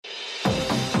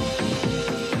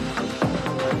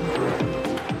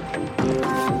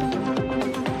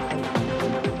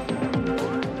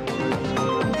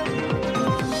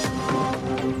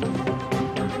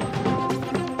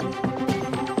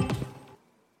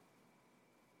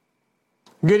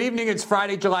Good evening. It's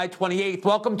Friday, July 28th.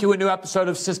 Welcome to a new episode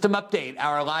of System Update,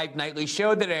 our live nightly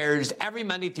show that airs every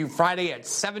Monday through Friday at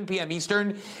 7 p.m.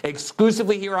 Eastern,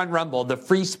 exclusively here on Rumble, the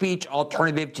free speech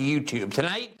alternative to YouTube.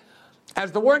 Tonight,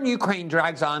 as the war in Ukraine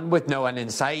drags on with no end in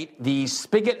sight, the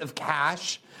spigot of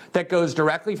cash that goes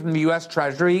directly from the U.S.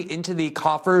 Treasury into the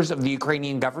coffers of the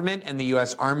Ukrainian government and the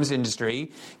U.S. arms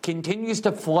industry continues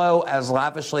to flow as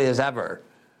lavishly as ever.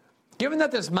 Given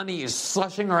that this money is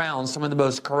slushing around some of the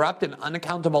most corrupt and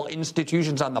unaccountable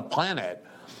institutions on the planet,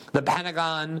 the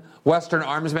Pentagon, Western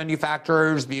arms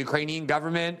manufacturers, the Ukrainian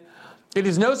government, it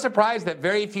is no surprise that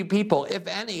very few people, if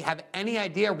any, have any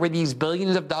idea where these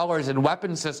billions of dollars in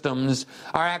weapon systems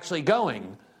are actually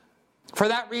going. For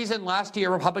that reason, last year,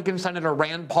 Republican Senator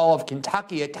Rand Paul of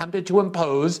Kentucky attempted to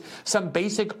impose some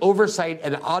basic oversight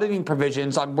and auditing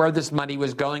provisions on where this money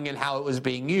was going and how it was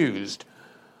being used.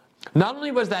 Not only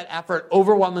was that effort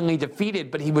overwhelmingly defeated,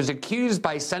 but he was accused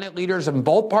by Senate leaders in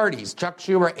both parties, Chuck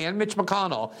Schumer and Mitch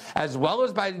McConnell, as well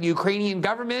as by the Ukrainian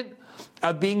government,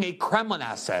 of being a Kremlin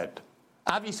asset.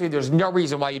 Obviously, there's no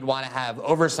reason why you'd want to have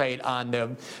oversight on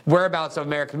the whereabouts of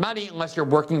American money unless you're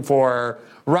working for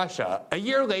Russia. A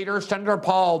year later, Senator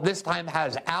Paul this time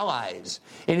has allies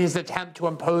in his attempt to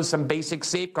impose some basic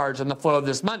safeguards on the flow of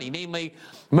this money, namely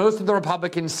most of the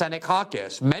Republican Senate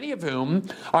caucus, many of whom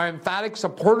are emphatic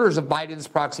supporters of Biden's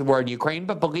proxy war in Ukraine,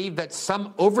 but believe that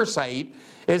some oversight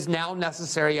is now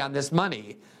necessary on this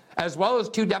money, as well as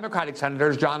two Democratic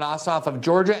senators, John Ossoff of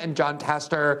Georgia and John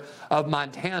Tester of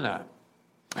Montana.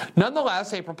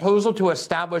 Nonetheless, a proposal to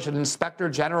establish an inspector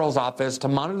general's office to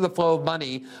monitor the flow of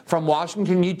money from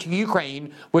Washington to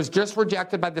Ukraine was just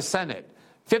rejected by the Senate.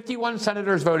 51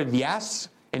 senators voted yes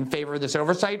in favor of this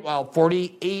oversight, while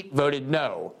 48 voted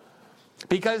no.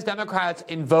 Because Democrats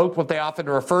invoked what they often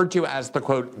referred to as the,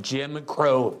 quote, Jim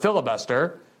Crow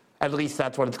filibuster, at least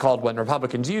that's what it's called when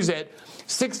Republicans use it,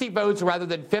 60 votes rather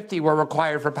than 50 were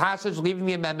required for passage, leaving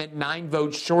the amendment 9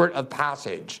 votes short of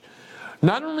passage.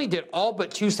 Not only did all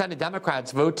but 2 Senate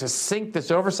Democrats vote to sink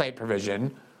this oversight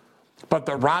provision, but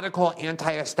the radical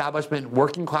anti-establishment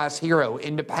working-class hero,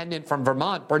 independent from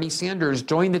Vermont, Bernie Sanders,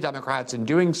 joined the Democrats in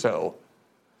doing so.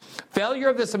 Failure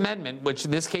of this amendment, which in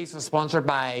this case was sponsored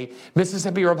by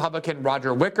Mississippi Republican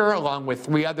Roger Wicker, along with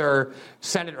 3 other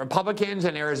Senate Republicans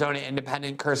and Arizona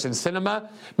Independent Kyrsten Sinema,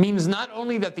 means not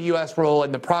only that the U.S. role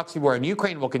in the proxy war in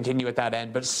Ukraine will continue at that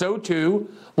end, but so too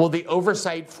will the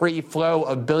oversight-free flow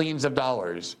of billions of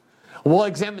dollars. We'll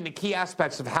examine the key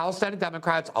aspects of how Senate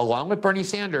Democrats, along with Bernie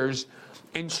Sanders,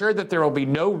 ensure that there will be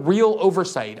no real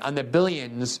oversight on the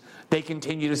billions they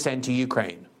continue to send to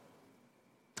Ukraine.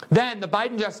 Then, the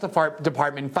Biden Justice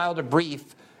Department filed a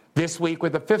brief this week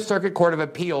with the Fifth Circuit Court of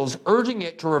Appeals urging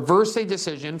it to reverse a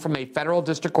decision from a federal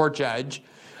district court judge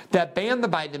that banned the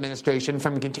Biden administration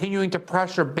from continuing to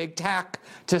pressure big tech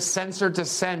to censor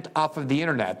dissent off of the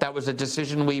internet. That was a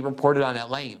decision we reported on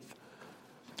at length.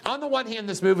 On the one hand,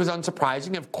 this move is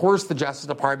unsurprising. Of course, the Justice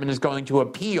Department is going to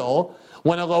appeal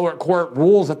when a lower court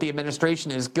rules that the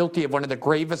administration is guilty of one of the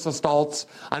gravest assaults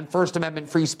on First Amendment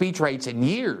free speech rights in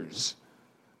years.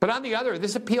 But on the other,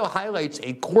 this appeal highlights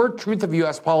a core truth of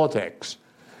U.S. politics.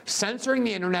 Censoring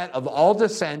the internet of all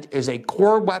dissent is a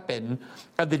core weapon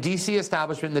of the D.C.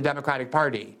 establishment and the Democratic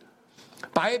Party.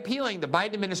 By appealing, the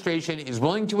Biden administration is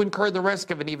willing to incur the risk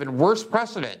of an even worse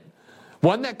precedent,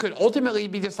 one that could ultimately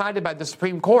be decided by the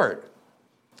Supreme Court.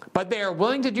 But they are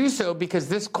willing to do so because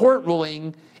this court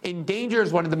ruling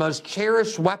endangers one of the most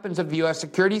cherished weapons of the U.S.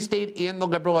 security state and the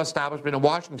liberal establishment in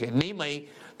Washington, namely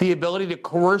the ability to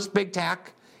coerce big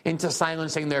tech into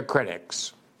silencing their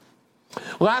critics.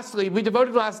 Lastly, we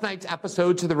devoted last night's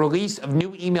episode to the release of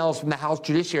new emails from the House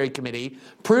Judiciary Committee,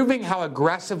 proving how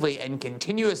aggressively and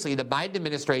continuously the Biden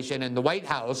administration and the White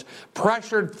House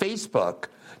pressured Facebook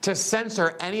to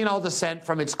censor any and all dissent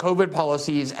from its COVID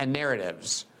policies and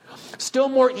narratives. Still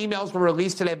more emails were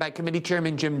released today by Committee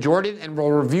Chairman Jim Jordan, and we'll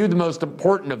review the most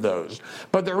important of those.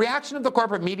 But the reaction of the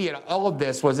corporate media to all of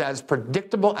this was as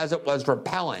predictable as it was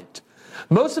repellent.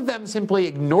 Most of them simply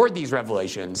ignored these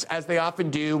revelations, as they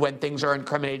often do when things are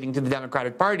incriminating to the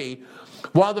Democratic Party,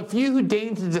 while the few who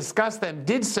deigned to discuss them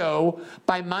did so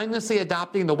by mindlessly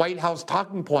adopting the White House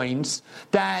talking points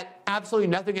that absolutely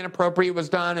nothing inappropriate was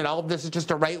done and all of this is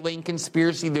just a right-wing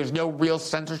conspiracy. There's no real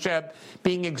censorship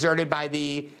being exerted by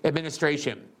the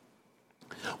administration.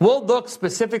 We'll look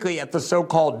specifically at the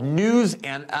so-called news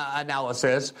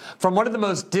analysis from one of the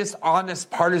most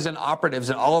dishonest partisan operatives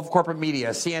in all of corporate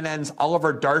media, CNN's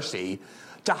Oliver Darcy,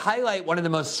 to highlight one of the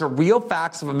most surreal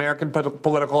facts of American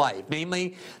political life,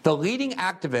 namely the leading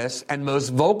activists and most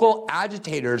vocal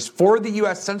agitators for the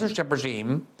U.S. censorship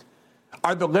regime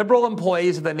are the liberal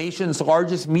employees of the nation's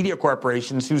largest media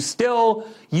corporations who still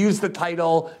use the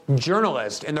title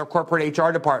journalist in their corporate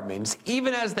HR departments,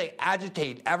 even as they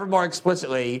agitate ever more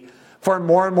explicitly for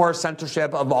more and more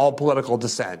censorship of all political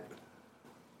dissent.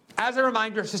 As a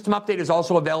reminder, System Update is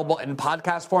also available in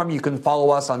podcast form. You can follow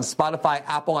us on Spotify,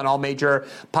 Apple, and all major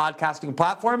podcasting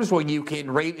platforms where you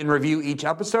can rate and review each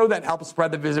episode. That helps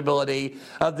spread the visibility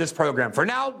of this program. For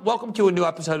now, welcome to a new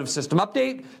episode of System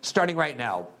Update, starting right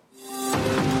now.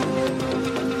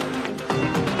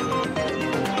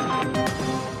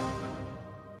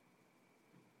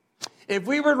 If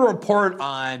we were to report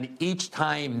on each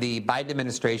time the Biden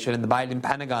administration and the Biden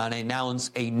Pentagon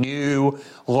announce a new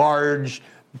large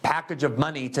package of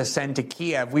money to send to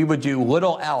Kiev, we would do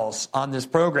little else on this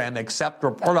program except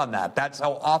report on that. That's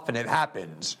how often it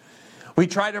happens. We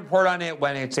try to report on it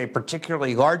when it's a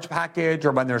particularly large package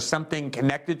or when there's something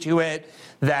connected to it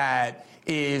that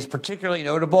is particularly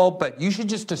notable, but you should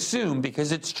just assume,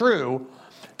 because it's true,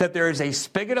 that there is a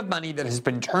spigot of money that has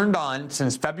been turned on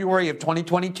since February of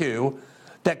 2022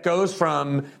 that goes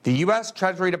from the U.S.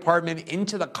 Treasury Department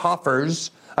into the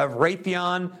coffers of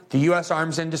Raytheon, the U.S.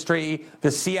 arms industry, the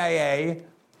CIA,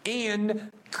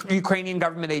 and Ukrainian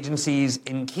government agencies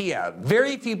in Kiev.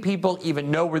 Very few people even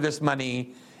know where this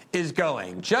money is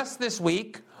going. Just this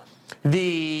week,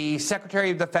 the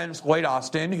Secretary of Defense, Lloyd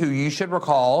Austin, who you should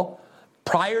recall,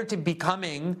 prior to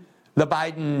becoming the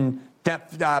Biden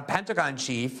Pentagon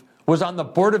chief, was on the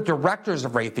board of directors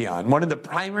of Raytheon, one of the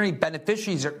primary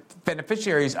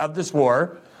beneficiaries of this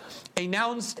war,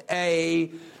 announced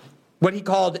what he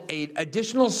called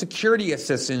additional security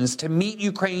assistance to meet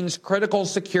Ukraine's critical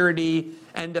security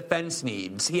and defense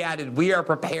needs. He added, "We are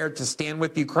prepared to stand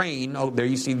with Ukraine." Oh, there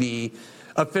you see the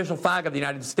official flag of the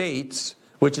United States,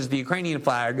 which is the Ukrainian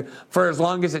flag, for as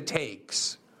long as it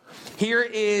takes. Here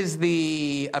is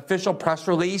the official press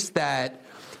release that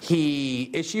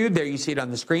he issued. There you see it on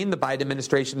the screen. The Biden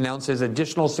administration announces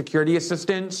additional security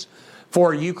assistance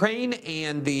for Ukraine,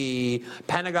 and the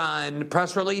Pentagon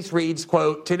press release reads,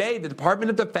 quote, "Today, the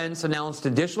Department of Defense announced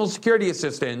additional security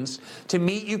assistance to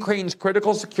meet Ukraine's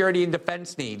critical security and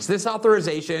defense needs. This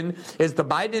authorization is the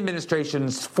Biden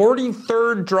administration's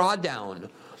 43rd drawdown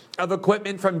of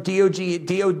equipment from DOD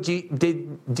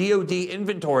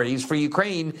inventories for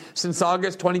Ukraine since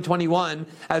August 2021,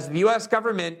 as the U.S.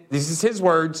 government, this is his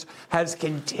words, has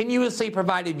continuously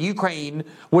provided Ukraine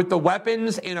with the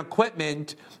weapons and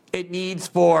equipment it needs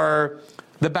for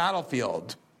the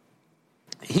battlefield."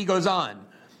 He goes on.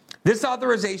 This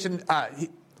authorization,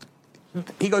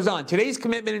 he goes on, "Today's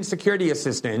commitment in security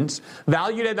assistance,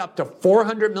 valued at up to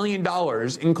 $400 million,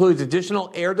 includes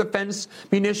additional air defense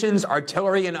munitions,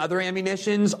 artillery and other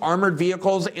ammunitions, armored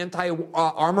vehicles,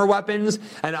 anti-armor weapons,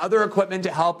 and other equipment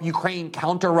to help Ukraine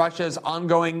counter Russia's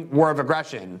ongoing war of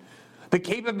aggression. The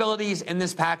capabilities in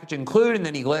this package include," and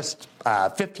then he lists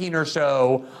 15 or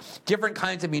so different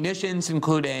kinds of munitions,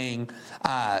 including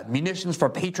munitions for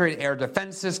Patriot air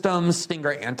defense systems,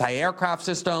 Stinger anti-aircraft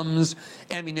systems,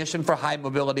 ammunition for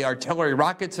high-mobility artillery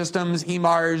rocket systems,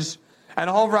 HIMARS, and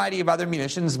a whole variety of other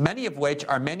munitions, many of which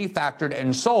are manufactured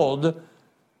and sold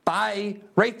by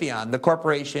Raytheon, the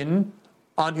corporation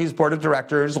on whose board of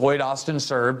directors Lloyd Austin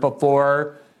served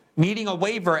before needing a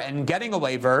waiver and getting a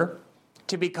waiver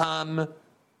to become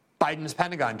Biden's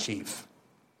Pentagon chief.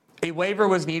 A waiver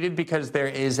was needed because there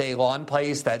is a law in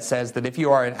place that says that if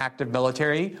you are an active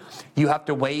military, you have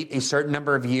to wait a certain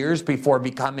number of years before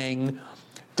becoming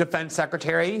defense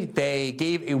secretary. They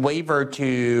gave a waiver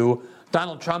to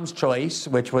Donald Trump's choice,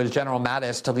 which was General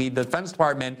Mattis, to lead the Defense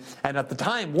Department, and at the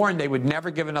time warned they would never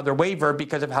give another waiver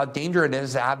because of how dangerous it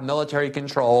is to have military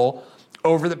control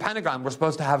over the Pentagon. We're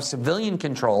supposed to have civilian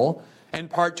control, in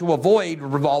part to avoid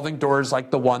revolving doors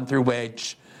like the one through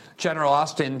which General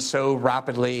Austin so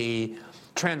rapidly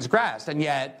transgressed. And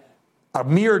yet, a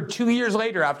mere 2 years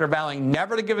later, after vowing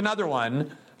never to give another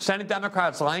one, Senate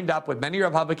Democrats lined up with many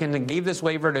Republicans and gave this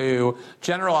waiver to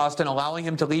General Austin, allowing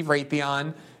him to leave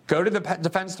Raytheon, go to the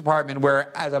Defense Department,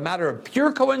 where, as a matter of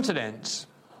pure coincidence,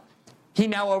 he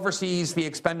now oversees the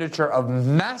expenditure of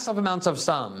massive amounts of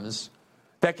sums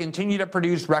that continue to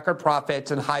produce record profits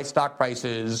and high stock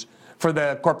prices for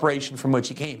the corporation from which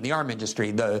he came, the arm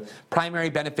industry, the primary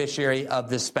beneficiary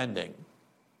of this spending.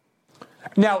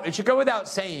 Now, it should go without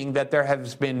saying that there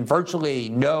has been virtually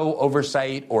no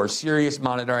oversight or serious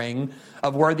monitoring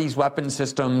of where these weapon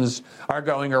systems are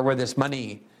going or where this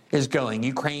money is going.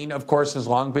 Ukraine, of course, has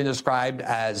long been described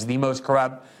as the most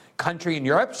corrupt country in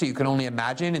Europe, so you can only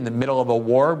imagine in the middle of a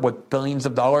war with billions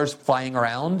of dollars flying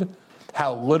around,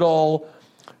 how little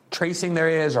tracing there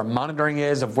is or monitoring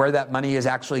is of where that money is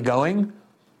actually going.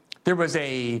 there was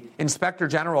a inspector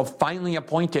general finally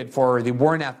appointed for the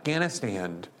war in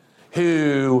Afghanistan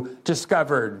who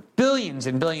discovered billions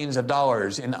and billions of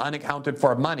dollars in unaccounted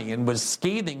for money and was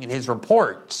scathing in his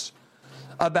reports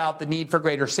about the need for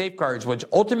greater safeguards, which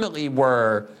ultimately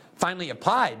were finally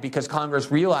applied because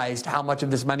Congress realized how much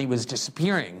of this money was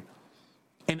disappearing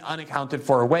in unaccounted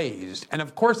for ways. And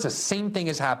of course, the same thing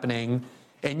is happening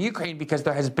in Ukraine because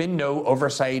there has been no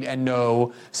oversight and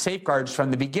no safeguards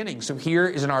from the beginning. So here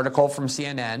is an article from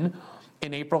CNN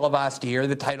in April of last year,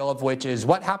 the title of which is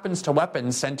 "What Happens to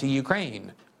Weapons Sent to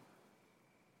Ukraine?"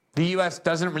 The U.S.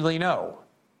 doesn't really know.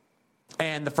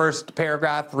 And the first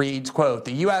paragraph reads, quote,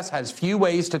 "The U.S. has few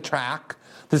ways to track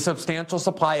the substantial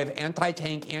supply of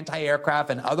anti-tank,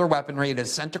 anti-aircraft, and other weaponry that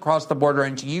is sent across the border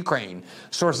into Ukraine,"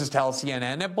 sources tell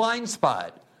CNN, a blind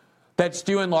spot that's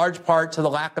due in large part to the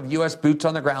lack of U.S. boots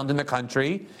on the ground in the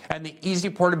country and the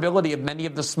easy portability of many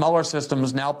of the smaller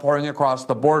systems now pouring across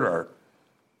the border.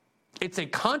 It's a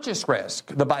conscious risk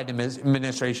the Biden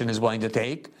administration is willing to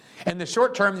take. In the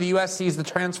short term, the U.S. sees the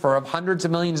transfer of hundreds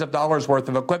of millions of dollars worth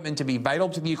of equipment to be vital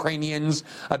to the Ukrainians'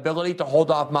 ability to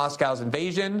hold off Moscow's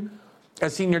invasion. A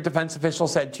senior defense official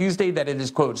said Tuesday that it is,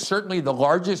 quote, "certainly the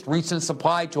largest recent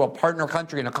supply to a partner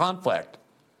country in a conflict."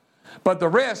 But the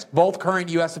risk, both current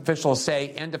U.S. officials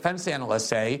say and defense analysts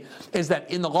say, is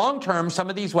that in the long term, some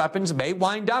of these weapons may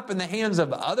wind up in the hands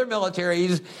of other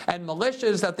militaries and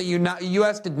militias that the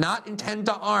U.S. did not intend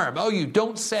to arm. Oh, you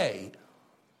don't say.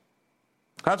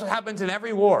 That's what happens in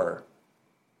every war.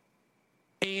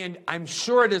 And I'm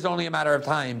sure it is only a matter of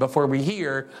time before we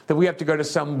hear that we have to go to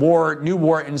some new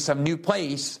war in some new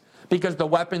place because the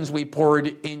weapons we poured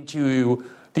into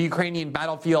the Ukrainian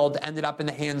battlefield ended up in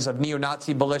the hands of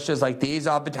neo-Nazi militias like the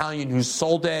Azov Battalion, who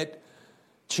sold it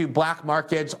to black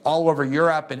markets all over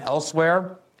Europe and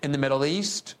elsewhere in the Middle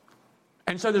East.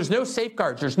 And so there's no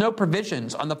safeguards, there's no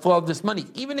provisions on the flow of this money.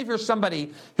 Even if you're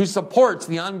somebody who supports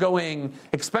the ongoing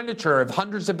expenditure of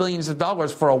hundreds of billions of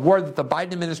dollars for a war that the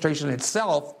Biden administration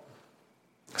itself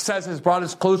says has brought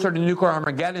us closer to nuclear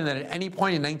Armageddon than at any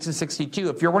point in 1962,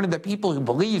 if you're one of the people who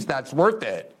believes that's worth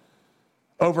it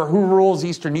over who rules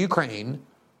Eastern Ukraine,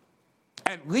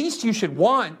 at least you should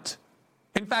want,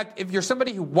 in fact, if you're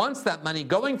somebody who wants that money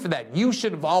going for that, you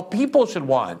should, of all people, should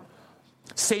want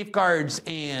safeguards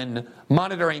and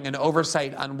monitoring and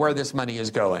oversight on where this money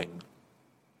is going.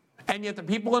 And yet the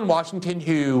people in Washington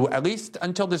who, at least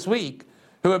until this week,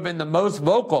 who have been the most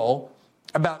vocal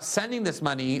about sending this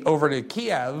money over to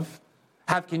Kiev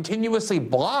have continuously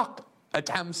blocked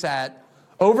attempts at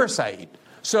oversight.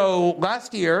 So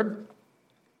last year,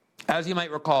 as you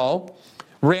might recall,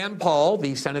 Rand Paul,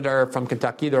 the senator from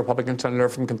Kentucky, the Republican senator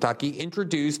from Kentucky,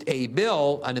 introduced a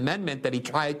bill, an amendment that he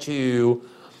tried to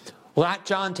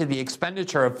latch on to the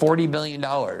expenditure of $40 billion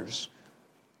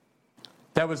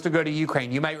that was to go to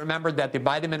Ukraine. You might remember that the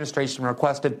Biden administration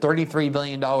requested $33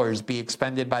 billion be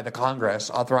expended by the Congress,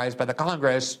 authorized by the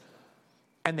Congress,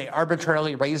 and they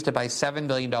arbitrarily raised it by $7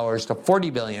 billion to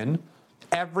 $40 billion.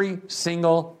 Every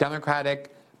single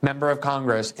Democratic member of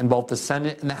Congress in both the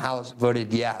Senate and the House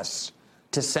voted yes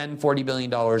to send $40 billion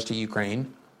to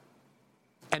Ukraine.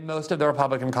 And most of the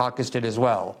Republican caucus did as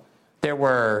well. There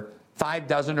were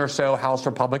 6 or so House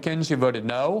Republicans who voted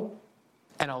no,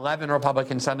 and 11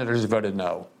 Republican senators who voted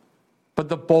no. But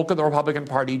the bulk of the Republican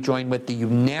Party joined with the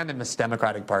unanimous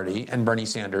Democratic Party and Bernie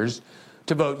Sanders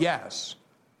to vote yes.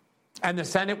 And the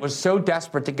Senate was so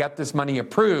desperate to get this money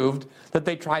approved that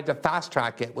they tried to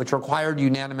fast-track it, which required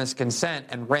unanimous consent,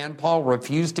 and Rand Paul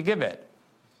refused to give it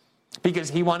because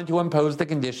he wanted to impose the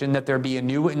condition that there be a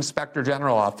new inspector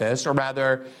general office, or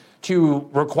rather to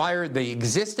require the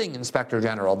existing inspector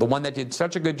general, the one that did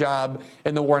such a good job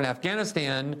in the war in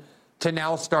Afghanistan, to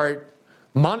now start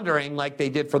monitoring, like they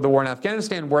did for the war in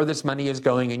Afghanistan, where this money is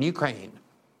going in Ukraine.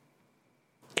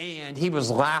 And he was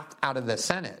laughed out of the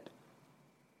Senate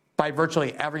by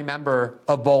virtually every member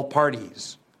of both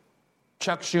parties.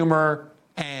 Chuck Schumer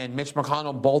and Mitch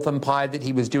McConnell both implied that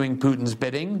he was doing Putin's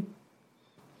bidding.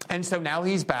 And so now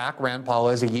he's back, Rand Paul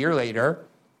is, a year later,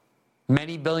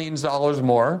 many billions of dollars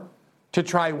more, to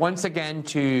try once again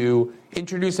to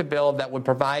introduce a bill that would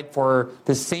provide for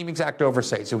the same exact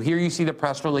oversight. So here you see the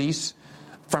press release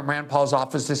from Rand Paul's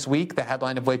office this week, the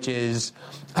headline of which is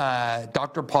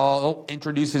Dr. Paul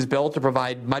introduces bill to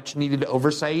provide much needed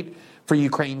oversight for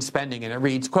Ukraine spending. And it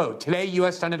reads, quote, "Today,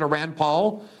 U.S. Senator Rand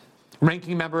Paul,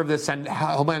 ranking member of the Senate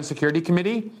Homeland Security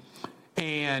Committee,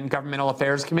 and Governmental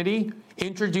Affairs Committee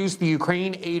introduced the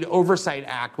Ukraine Aid Oversight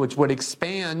Act, which would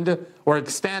extend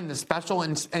the Special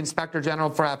Inspector General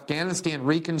for Afghanistan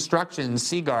Reconstruction,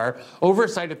 SIGAR,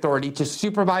 oversight authority to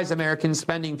supervise American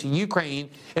spending to Ukraine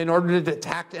in order to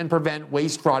detect and prevent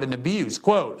waste, fraud, and abuse.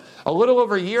 Quote, a little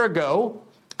over a year ago,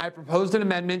 I proposed an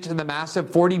amendment to the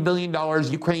massive $40 billion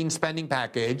Ukraine spending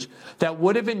package that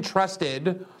would have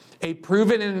entrusted a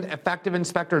proven and effective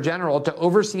inspector general to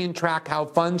oversee and track how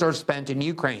funds are spent in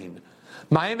Ukraine.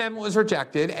 My amendment was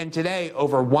rejected, and today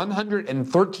over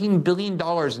 $113 billion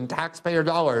in taxpayer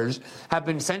dollars have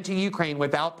been sent to Ukraine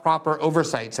without proper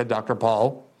oversight, said Dr.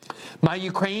 Paul. My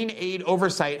Ukraine Aid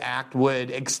Oversight Act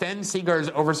would extend SIGAR's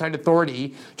oversight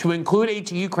authority to include aid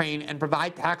to Ukraine and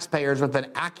provide taxpayers with an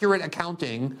accurate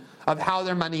accounting of how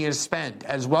their money is spent,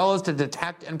 as well as to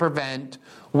detect and prevent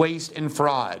waste and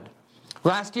fraud.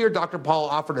 Last year, Dr. Paul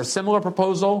offered a similar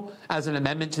proposal as an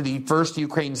amendment to the first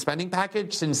Ukraine spending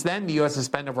package. Since then, the U.S. has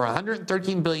spent over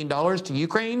 $113 billion to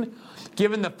Ukraine.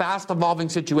 Given the fast-evolving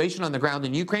situation on the ground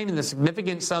in Ukraine and the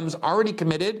significant sums already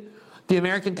committed, the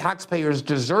American taxpayers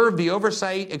deserve the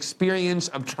oversight experience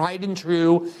of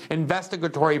tried-and-true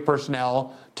investigatory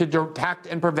personnel to detect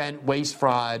and prevent waste,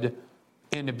 fraud,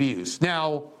 and abuse.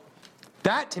 Now,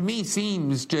 that to me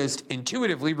seems just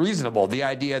intuitively reasonable, the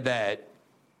idea that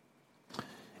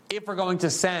if we're going to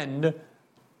send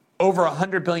over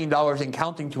 $100 billion and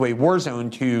counting to a war zone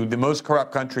to the most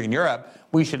corrupt country in Europe,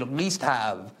 we should at least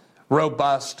have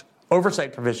robust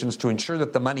oversight provisions to ensure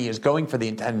that the money is going for the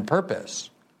intended purpose.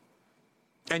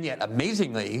 And yet,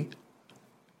 amazingly,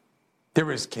 there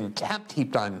was contempt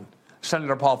heaped on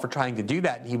Senator Paul for trying to do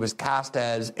that, and he was cast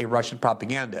as a Russian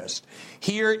propagandist.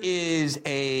 Here is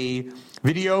a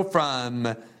video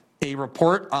from a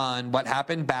report on what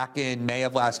happened back in May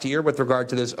of last year with regard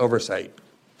to this oversight.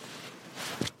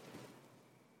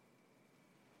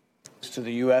 To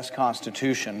the U.S.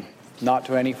 Constitution, not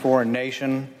to any foreign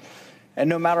nation, and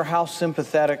no matter how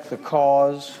sympathetic the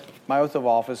cause, my oath of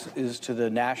office is to the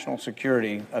national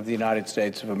security of the United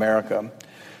States of America.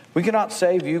 We cannot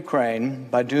save Ukraine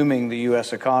by dooming the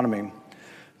U.S. economy.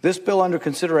 This bill under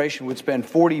consideration would spend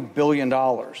 $40 billion.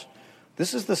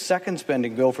 This is the second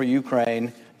spending bill for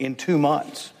Ukraine in 2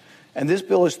 months, and this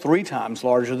bill is 3 times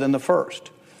larger than the first.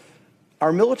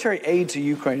 Our military aid to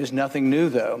Ukraine is nothing new,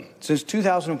 though. Since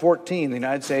 2014, the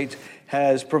United States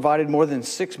has provided more than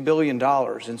 $6 billion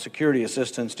in security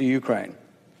assistance to Ukraine,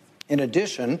 in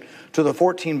addition to the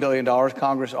 $14 billion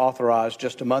Congress authorized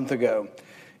just a month ago.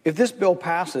 If this bill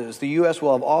passes, the U.S.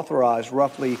 will have authorized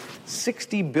roughly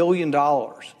 $60 billion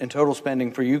in total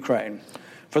spending for Ukraine.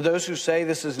 For those who say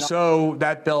this is not... So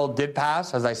that bill did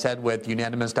pass, as I said, with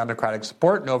unanimous Democratic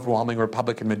support and overwhelming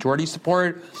Republican majority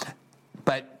support.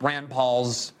 But Rand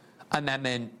Paul's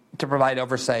amendment to provide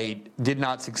oversight did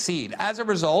not succeed. As a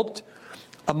result,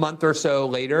 a month or so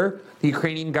later, the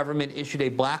Ukrainian government issued a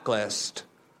blacklist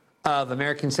of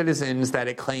American citizens that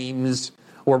it claims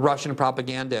were Russian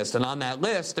propagandists. And on that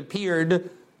list appeared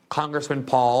Congressman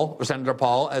Paul, or Senator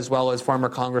Paul, as well as former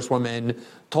Congresswoman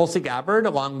Tulsi Gabbard,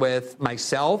 along with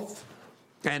myself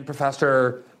and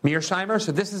Professor Mearsheimer.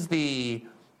 So this is the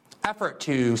effort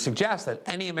to suggest that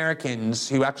any Americans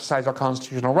who exercise our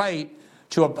constitutional right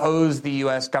to oppose the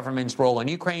U.S. government's role in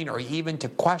Ukraine, or even to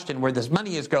question where this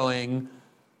money is going,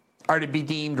 are to be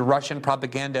deemed Russian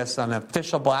propagandists on an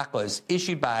official blacklist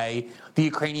issued by the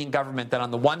Ukrainian government that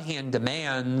on the one hand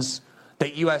demands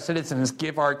that U.S. citizens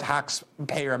give our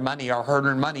taxpayer money, our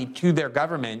hard-earned money, to their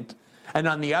government, and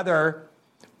on the other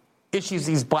issues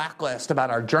these blacklists about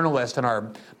our journalists and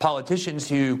our politicians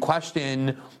who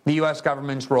question the U.S.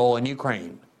 government's role in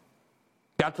Ukraine.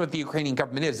 That's what the Ukrainian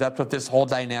government is. That's what this whole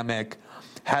dynamic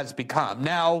has become.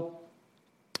 Now,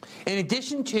 in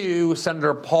addition to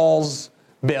Senator Paul's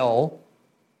bill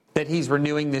that he's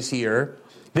renewing this year,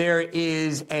 there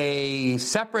is a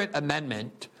separate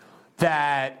amendment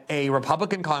that a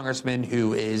Republican congressman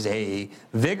who is a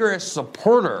vigorous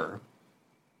supporter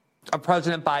of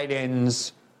President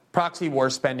Biden's proxy war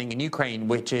spending in Ukraine,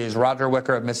 which is Roger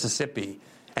Wicker of Mississippi.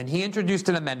 And he introduced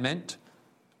an amendment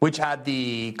which had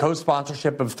the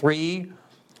co-sponsorship of 3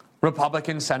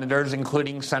 Republican senators,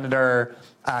 including Senator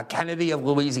Kennedy of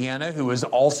Louisiana, who is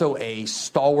also a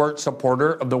stalwart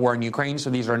supporter of the war in Ukraine.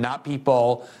 So these are not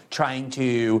people trying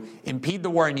to impede the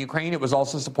war in Ukraine. It was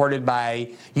also supported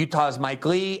by Utah's Mike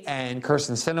Lee and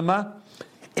Kyrsten Sinema.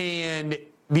 And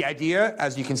the idea,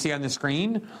 as you can see on the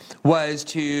screen, was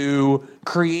to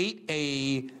create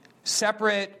a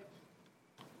separate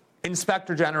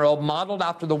inspector general modeled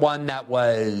after the one that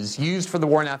was used for the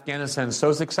war in Afghanistan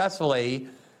so successfully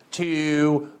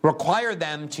to require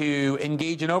them to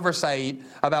engage in oversight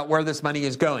about where this money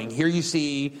is going. Here you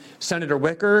see Senator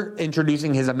Wicker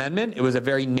introducing his amendment. It was a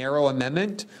very narrow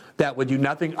amendment that would do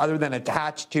nothing other than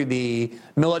attach to the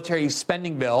military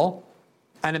spending bill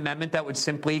an amendment that would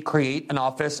simply create an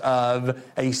office of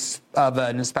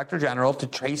an inspector general to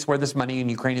trace where this money in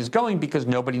Ukraine is going, because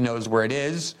nobody knows where it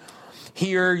is.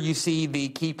 Here you see the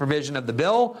key provision of the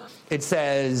bill. It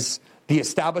says there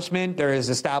is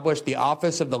established the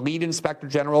Office of the Lead Inspector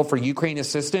General for Ukraine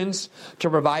Assistance to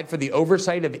provide for the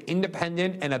oversight of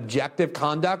independent and objective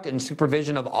conduct and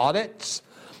supervision of audits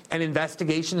and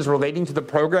investigations relating to the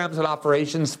programs and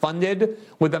operations funded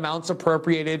with amounts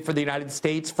appropriated for the United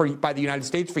States by the United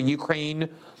States for Ukraine.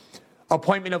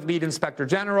 Appointment of Lead Inspector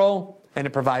General, and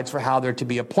it provides for how they're to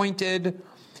be appointed.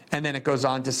 And then it goes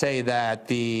on to say that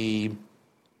the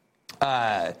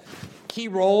key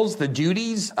roles, the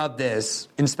duties of this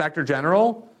Inspector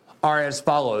General are as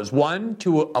follows. 1,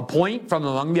 to appoint from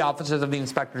among the officers of the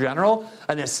Inspector General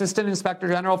an Assistant Inspector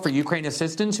General for Ukraine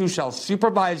Assistance who shall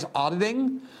supervise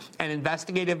auditing and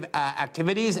investigative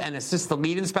activities and assist the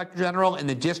Lead Inspector General in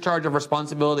the discharge of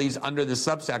responsibilities under this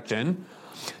subsection.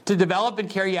 To develop and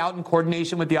carry out in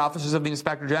coordination with the officers of the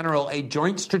Inspector General a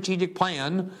joint strategic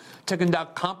plan to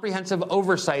conduct comprehensive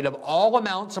oversight of all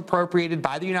amounts appropriated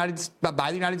by the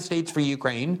United States for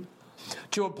Ukraine,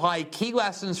 to apply key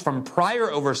lessons from prior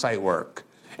oversight work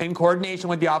in coordination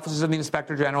with the officers of the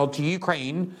Inspector General to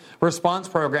Ukraine response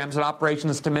programs and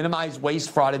operations to minimize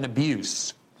waste, fraud, and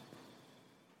abuse.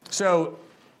 So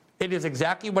it is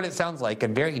exactly what it sounds like, a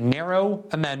very narrow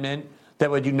amendment that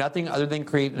would do nothing other than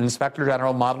create an Inspector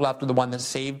General modeled after the one that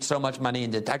saved so much money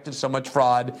and detected so much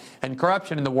fraud and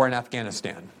corruption in the war in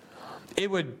Afghanistan. It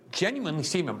would genuinely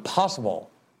seem impossible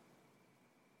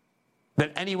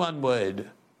that anyone would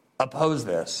oppose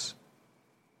this.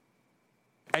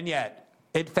 And yet,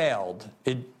 it failed.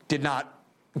 It did not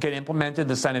get implemented.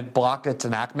 The Senate blocked its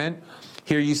enactment.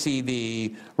 Here you see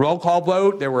the roll call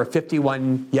vote. There were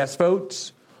 51 yes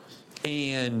votes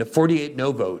and 48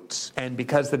 no votes. And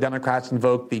because the Democrats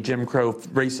invoked the Jim Crow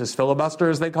racist filibuster,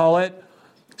 as they call it,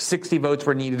 60 votes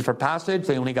were needed for passage.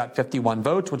 They only got 51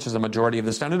 votes, which is a majority of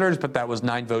the senators, but that was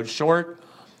 9 votes short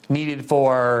needed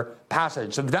for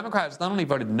passage. So the Democrats not only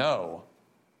voted no,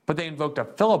 but they invoked a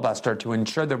filibuster to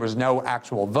ensure there was no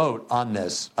actual vote on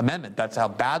this amendment. That's how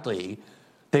badly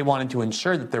they wanted to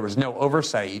ensure that there was no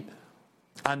oversight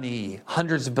on the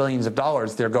hundreds of billions of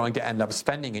dollars they're going to end up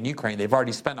spending in Ukraine. They've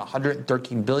already spent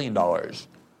 $113 billion.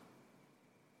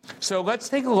 So let's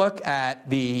take a look at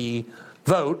the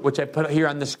vote, which I put here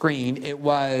on the screen. It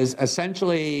was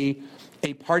essentially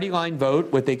a party line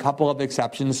vote with a couple of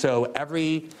exceptions. So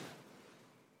every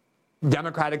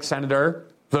Democratic senator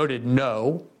voted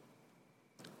no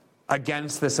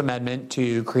against this amendment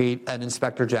to create an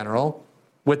Inspector General,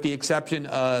 with the exception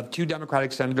of 2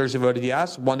 Democratic senators who voted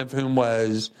yes, one of whom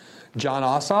was John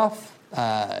Ossoff.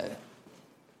 Let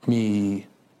me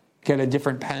get a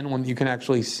different pen, one that you can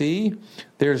actually see.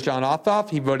 There's John Ossoff.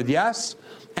 He voted yes.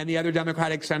 And the other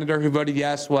Democratic senator who voted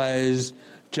yes was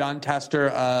John Tester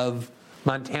of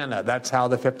Montana. That's how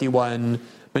the 51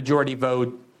 majority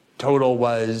vote total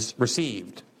was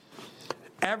received.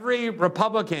 Every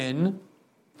Republican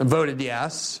voted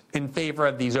yes in favor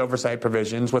of these oversight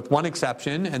provisions, with one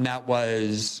exception, and that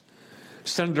was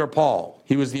Senator Paul.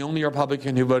 He was the only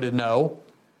Republican who voted no.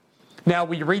 Now,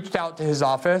 we reached out to his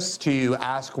office to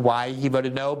ask why he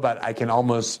voted no, but I can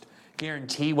almost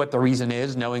guarantee what the reason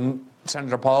is, knowing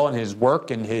Senator Paul and his work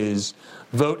and his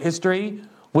vote history,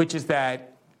 which is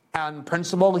that on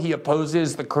principle, he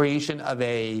opposes the creation of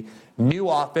a new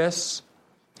office,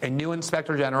 a new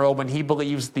Inspector General, when he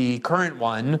believes the current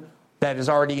one that is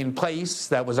already in place,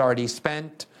 that was already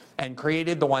spent and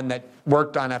created, the one that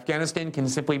worked on Afghanistan, can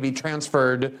simply be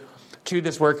transferred to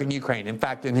this work in Ukraine. In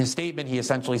fact, in his statement, he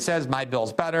essentially says, my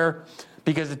bill's better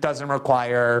because it doesn't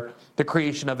require the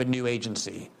creation of a new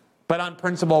agency. But on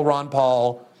principle, Rand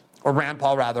Paul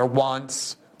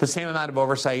wants the same amount of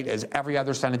oversight as every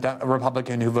other Senate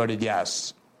Republican who voted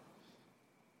yes.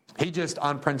 He just,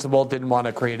 on principle, didn't want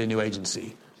to create a new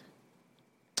agency.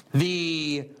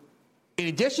 In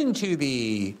addition to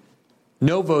the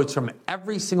no votes from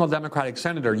every single Democratic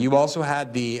senator, you also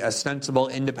had the ostensible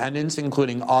independents,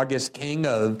 including August King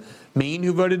of Maine,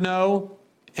 who voted no,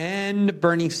 and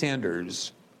Bernie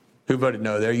Sanders, who voted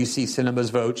no. There you see Sinema's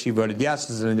vote. She voted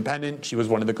yes as an independent. She was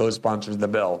one of the co-sponsors of the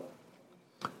bill.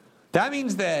 That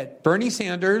means that Bernie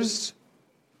Sanders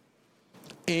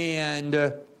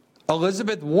and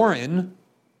Elizabeth Warren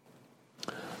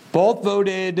both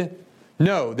voted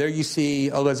no. There you see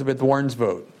Elizabeth Warren's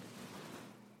vote.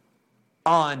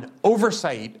 on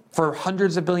oversight for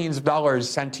hundreds of billions of dollars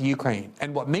sent to Ukraine.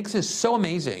 And what makes this so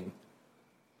amazing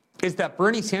is that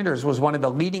Bernie Sanders was one of the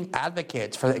leading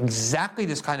advocates for exactly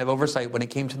this kind of oversight when it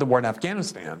came to the war in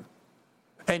Afghanistan.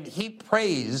 And he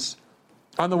praised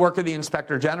on the work of the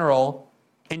Inspector General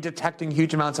in detecting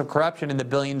huge amounts of corruption in the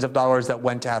billions of dollars that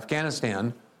went to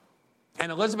Afghanistan.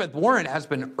 And Elizabeth Warren has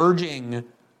been urging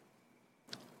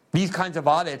these kinds of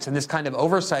audits and this kind of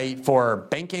oversight for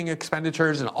banking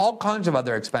expenditures and all kinds of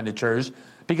other expenditures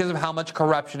because of how much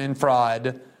corruption and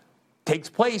fraud takes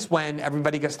place when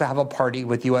everybody gets to have a party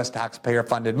with U.S.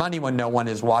 taxpayer-funded money when no one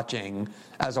is watching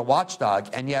as a watchdog.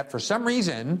 And yet, for some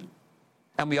reason,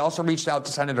 and we also reached out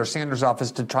to Senator Sanders'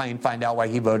 office to try and find out why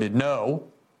he voted no,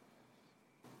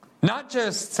 not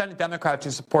just Senate Democrats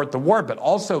who support the war, but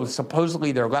also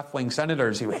supposedly their left-wing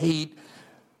senators who hate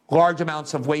large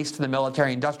amounts of waste in the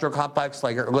military-industrial complex,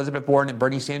 like Elizabeth Warren and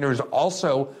Bernie Sanders,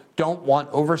 also don't want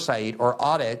oversight or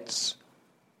audits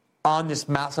on this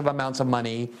massive amounts of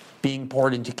money being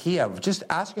poured into Kiev. Just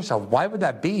ask yourself, why would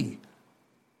that be?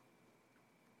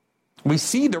 We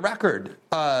see the record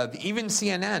of even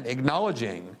CNN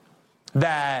acknowledging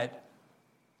that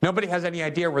nobody has any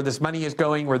idea where this money is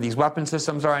going, where these weapon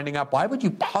systems are ending up. Why would you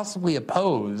possibly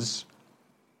oppose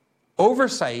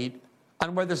oversight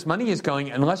on where this money is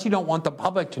going unless you don't want the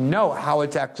public to know how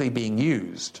it's actually being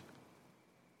used?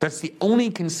 That's the only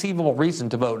conceivable reason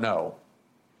to vote no.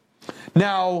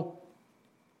 Now,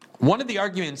 one of the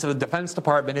arguments of the Defense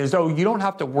Department is, oh, you don't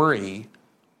have to worry.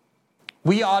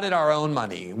 We audit our own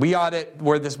money. We audit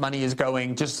where this money is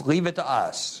going. Just leave it to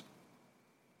us.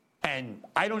 And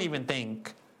I don't even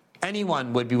think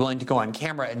anyone would be willing to go on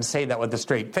camera and say that with a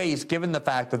straight face, given the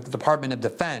fact that the Department of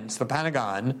Defense, the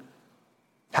Pentagon,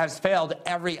 has failed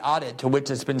every audit to which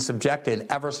it's been subjected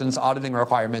ever since auditing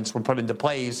requirements were put into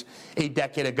place a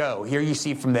decade ago. Here you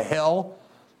see from The Hill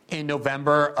in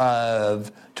November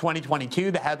of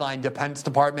 2022, the headline, Defense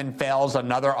Department fails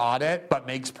another audit but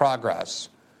makes progress.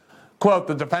 Quote,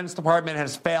 the Defense Department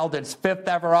has failed its fifth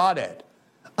ever audit,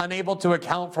 unable to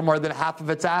account for more than half of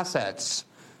its assets.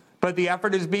 But the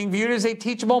effort is being viewed as a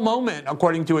teachable moment,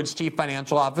 according to its chief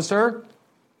financial officer.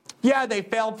 Yeah, they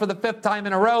failed for the fifth time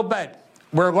in a row, but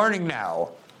we're learning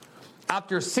now.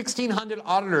 After 1,600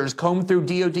 auditors combed through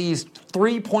DOD's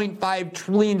 $3.5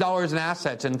 trillion in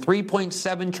assets and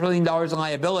 $3.7 trillion in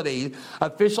liability,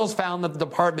 officials found that the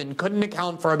department couldn't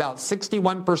account for about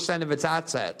 61% of its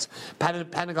assets,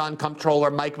 Pentagon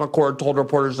Comptroller Mike McCord told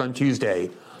reporters on Tuesday.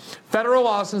 Federal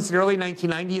law since the early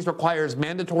 1990s requires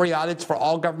mandatory audits for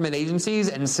all government agencies,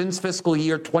 and since fiscal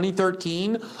year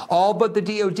 2013, all but the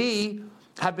DOD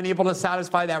have been able to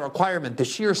satisfy that requirement. The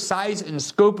sheer size and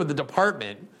scope of the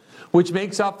department, which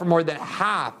makes up for more than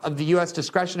half of the U.S.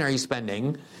 discretionary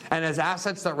spending and has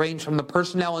assets that range from the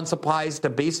personnel and supplies to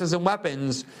bases and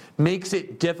weapons, makes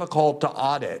it difficult to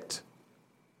audit.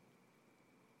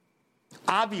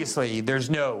 Obviously, there's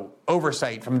no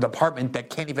oversight from a department that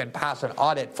can't even pass an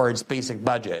audit for its basic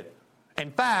budget.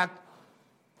 In fact,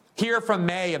 here from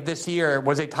May of this year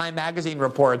was a Time magazine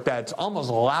report that's almost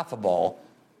laughable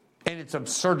in its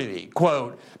absurdity.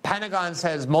 Quote, Pentagon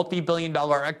says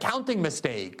multi-billion-dollar accounting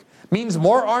mistake means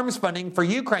more arms funding for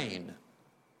Ukraine.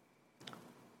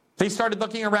 They started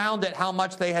looking around at how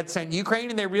much they had sent Ukraine,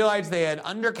 and they realized they had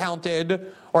undercounted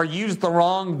or used the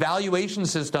wrong valuation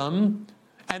system,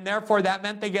 and therefore that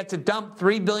meant they get to dump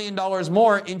 $3 billion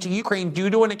more into Ukraine due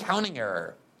to an accounting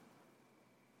error.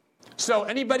 So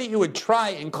anybody who would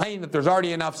try and claim that there's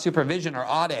already enough supervision or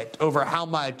audit over how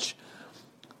much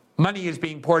money is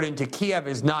being poured into Kiev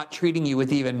is not treating you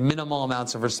with even minimal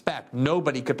amounts of respect.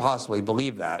 Nobody could possibly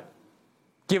believe that,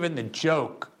 given the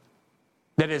joke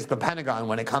that is the Pentagon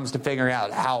when it comes to figuring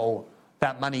out how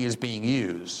that money is being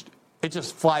used. It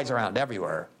just flies around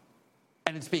everywhere.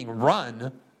 And it's being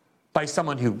run by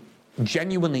someone who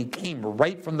genuinely came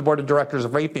right from the board of directors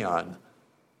of Raytheon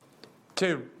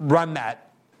to run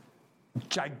that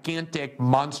gigantic,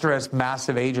 monstrous,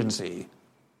 massive agency.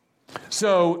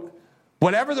 So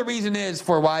whatever the reason is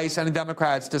for why Senate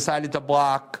Democrats decided to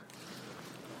block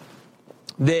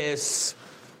this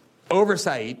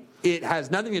oversight, it has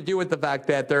nothing to do with the fact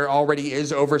that there already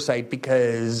is oversight,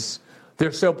 because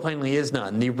there so plainly is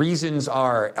none. The reasons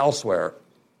are elsewhere.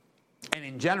 And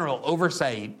in general,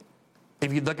 oversight,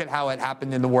 if you look at how it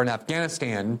happened in the war in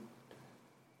Afghanistan,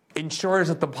 ensures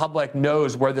that the public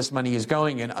knows where this money is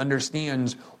going and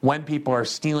understands when people are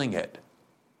stealing it.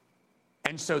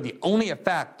 And so the only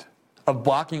effect of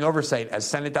blocking oversight, as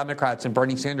Senate Democrats and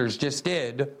Bernie Sanders just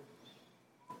did,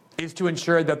 is to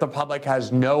ensure that the public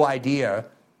has no idea,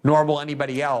 nor will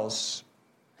anybody else,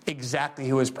 exactly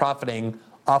who is profiting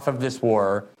off of this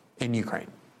war in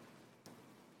Ukraine.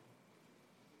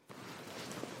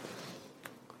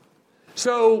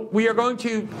 So we're going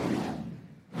to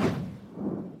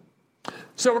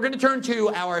turn to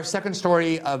our second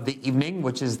story of the evening,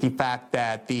 which is the fact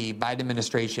that the Biden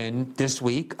administration this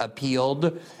week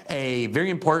appealed a very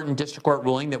important district court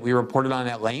ruling that we reported on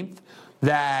at length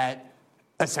that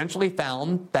essentially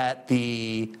found that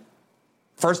the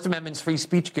First Amendment's free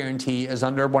speech guarantee is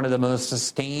under one of the most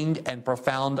sustained and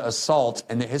profound assaults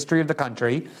in the history of the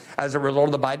country as a result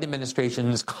of the Biden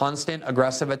administration's constant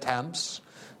aggressive attempts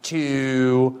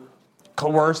to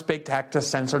coerce big tech to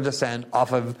censor dissent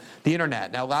off of the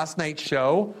internet. Now, last night's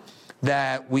show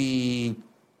that we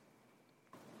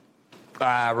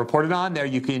reported on, there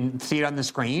you can see it on the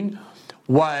screen,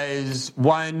 was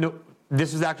one.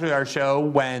 This was actually our show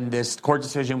when this court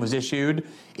decision was issued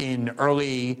in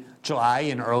early July,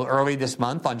 in early this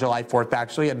month, on July 4th,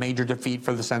 actually, a major defeat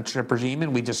for the censorship regime.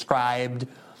 And we described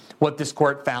what this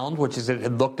court found, which is it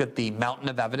had looked at the mountain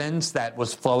of evidence that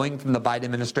was flowing from the Biden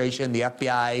administration, the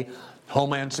FBI,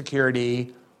 Homeland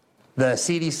Security, the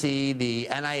CDC, the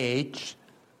NIH,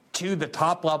 to the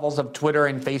top levels of Twitter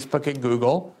and Facebook and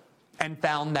Google, and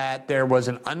found that there was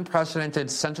an unprecedented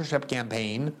censorship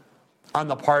campaign on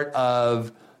the part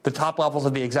of the top levels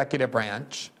of the executive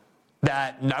branch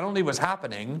that not only was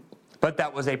happening, but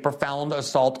that was a profound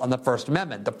assault on the First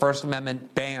Amendment. The First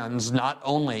Amendment bans not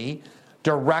only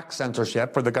direct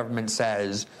censorship, where the government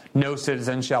says no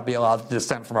citizen shall be allowed to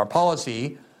dissent from our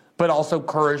policy, but also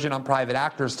coercion on private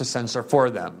actors to censor for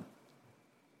them.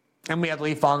 And we had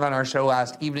Lee Fong on our show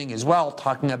last evening as well,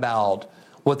 talking about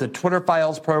what the Twitter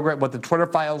Files program, what the Twitter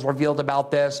Files revealed about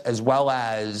this, as well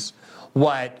as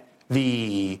what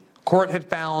the court had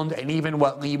found, and even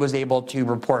what Lee was able to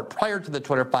report prior to the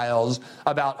Twitter Files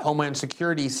about Homeland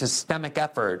Security's systemic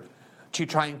effort to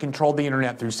try and control the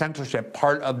internet through censorship.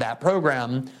 Part of that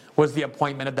program was the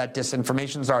appointment of that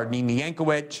disinformation czar, Nina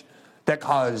Yankovic, that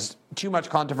caused too much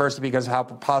controversy because of how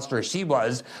preposterous she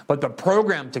was. But the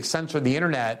program to censor the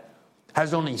internet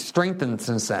has only strengthened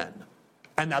since then.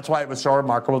 And that's why it was so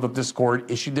remarkable that this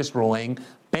court issued this ruling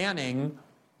banning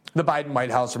the Biden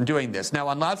White House from doing this. Now,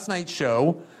 on last night's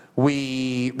show,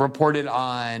 we reported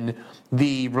on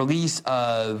the release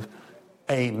of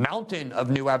a mountain of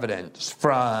new evidence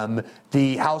from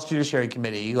the House Judiciary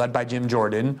Committee, led by Jim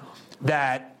Jordan,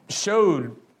 that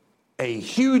showed a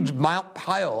huge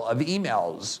pile of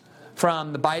emails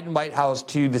from the Biden White House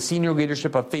to the senior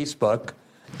leadership of Facebook,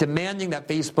 demanding that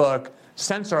Facebook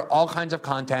censor all kinds of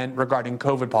content regarding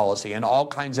COVID policy and all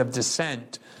kinds of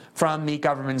dissent from the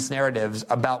government's narratives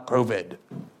about COVID.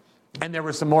 And there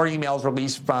were some more emails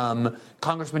released from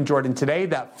Congressman Jordan today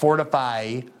that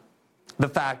fortify the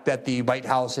fact that the White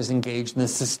House is engaged in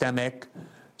this systemic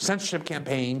censorship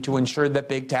campaign to ensure that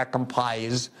big tech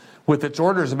complies with its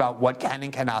orders about what can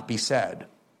and cannot be said.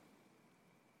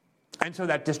 And so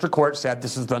that district court said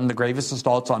this is one of the gravest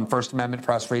assaults on First Amendment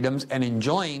press freedoms and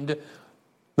enjoined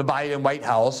the Biden White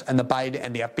House and the Biden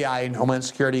and the FBI and Homeland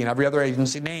Security and every other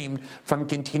agency named from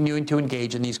continuing to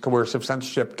engage in these coercive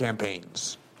censorship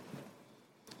campaigns.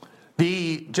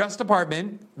 The Justice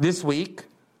Department this week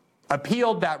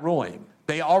appealed that ruling.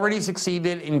 They already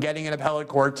succeeded in getting an appellate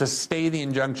court to stay the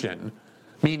injunction,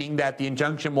 meaning that the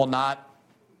injunction will not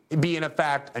be in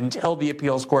effect until the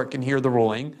appeals court can hear the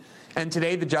ruling. And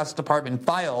today the Justice Department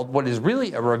filed what is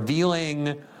really a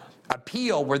revealing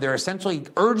appeal where they're essentially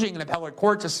urging an appellate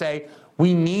court to say,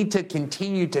 we need to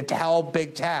continue to tell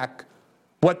big tech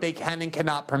what they can and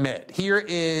cannot permit. Here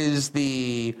is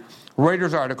the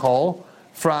Reuters article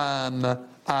from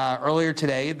earlier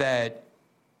today that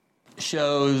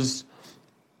shows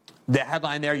the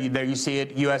headline there you see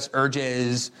it, U.S.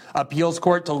 urges appeals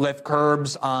court to lift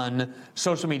curbs on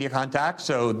social media contacts.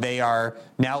 So they are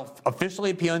now officially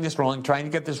appealing this ruling, trying to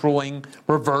get this ruling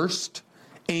reversed.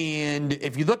 And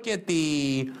if you look at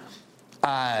the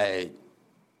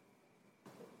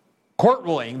court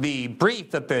ruling, the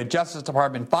brief that the Justice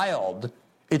Department filed,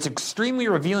 it's extremely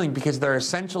revealing because they're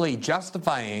essentially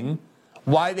justifying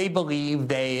why they believe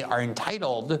they are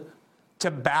entitled to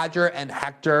badger and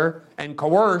hector and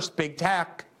coerce big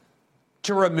tech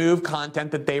to remove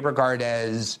content that they regard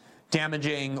as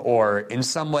damaging or in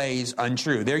some ways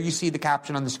untrue. There you see the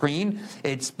caption on the screen.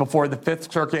 It's before the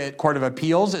Fifth Circuit Court of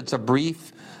Appeals. It's a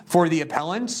brief for the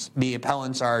appellants. The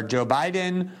appellants are Joe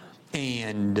Biden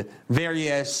and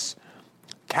various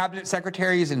cabinet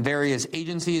secretaries and various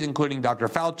agencies, including Dr.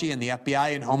 Fauci and the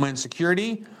FBI and Homeland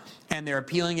Security. And they're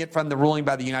appealing it from the ruling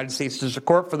by the United States District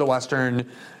Court for the Western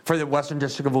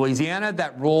District of Louisiana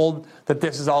that ruled that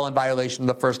this is all in violation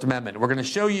of the First Amendment. We're going to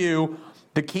show you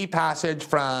the key passage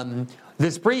from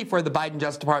this brief where the Biden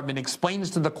Justice Department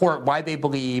explains to the court why they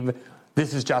believe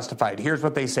this is justified. Here's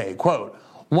what they say, quote,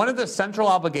 One of the central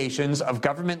obligations of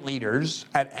government leaders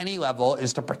at any level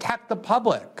is to protect the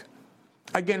public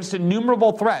against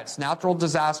innumerable threats, natural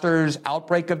disasters,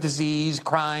 outbreak of disease,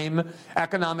 crime,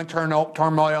 economic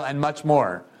turmoil, and much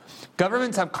more.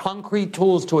 Governments have concrete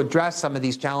tools to address some of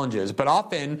these challenges, but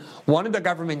often one of the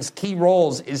government's key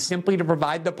roles is simply to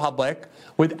provide the public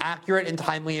with accurate and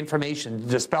timely information, to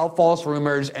dispel false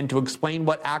rumors, and to explain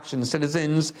what actions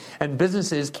citizens and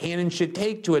businesses can and should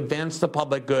take to advance the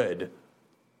public good.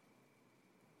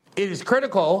 It is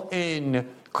critical in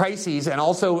crises and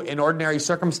also in ordinary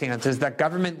circumstances that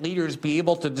government leaders be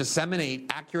able to disseminate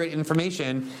accurate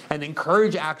information and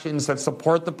encourage actions that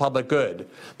support the public good.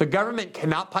 The government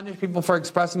cannot punish people for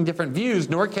expressing different views,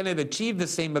 nor can it achieve the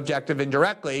same objective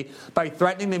indirectly by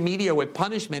threatening the media with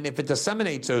punishment if it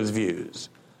disseminates those views.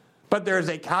 But there is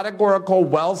a categorical,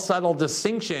 well-settled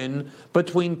distinction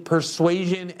between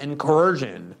persuasion and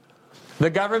coercion. The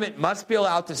government must be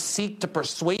allowed to seek to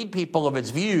persuade people of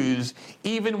its views,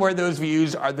 even where those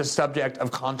views are the subject of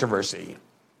controversy.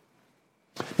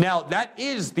 Now, that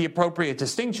is the appropriate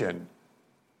distinction.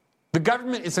 The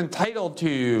government is entitled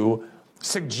to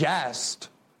suggest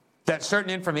that certain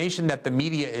information that the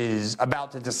media is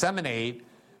about to disseminate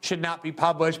should not be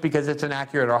published because it's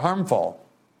inaccurate or harmful.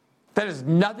 That has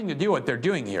nothing to do with what they're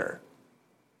doing here.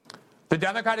 The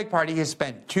Democratic Party has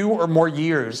spent 2 or more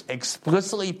years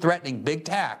explicitly threatening big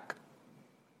tech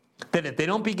that if they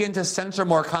don't begin to censor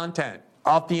more content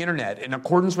off the internet in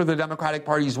accordance with the Democratic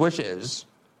Party's wishes,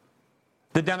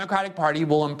 the Democratic Party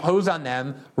will impose on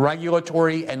them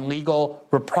regulatory and legal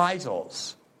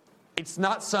reprisals. It's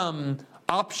not some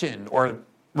option or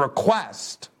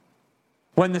request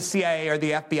when the CIA or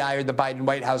the FBI or the Biden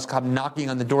White House come knocking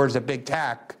on the doors of big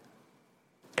tech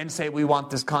and say, we want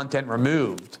this content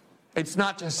removed. It's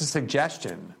not just a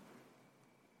suggestion.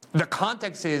 The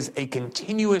context is a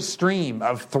continuous stream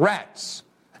of threats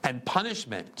and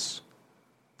punishments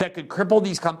that could cripple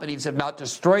these companies, if not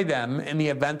destroy them, in the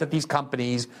event that these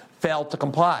companies fail to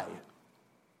comply.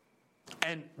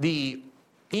 And the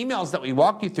emails that we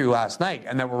walked you through last night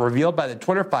and that were revealed by the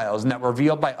Twitter files and that were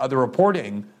revealed by other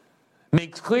reporting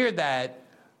makes clear that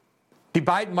the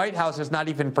Biden White House is not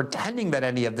even pretending that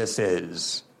any of this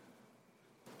is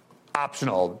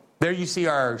optional. There you see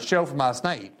our show from last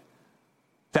night,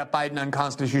 that Biden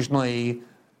unconstitutionally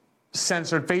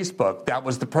censored Facebook. That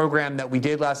was the program that we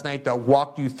did last night that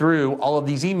walked you through all of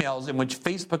these emails in which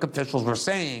Facebook officials were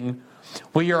saying,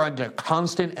 we are under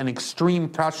constant and extreme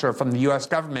pressure from the U.S.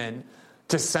 government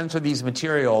to censor these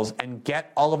materials and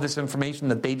get all of this information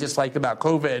that they dislike about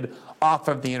COVID off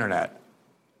of the internet.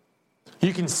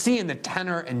 You can see in the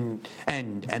tenor and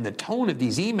the tone of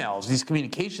these emails, these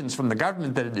communications from the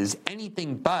government, that it is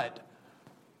anything but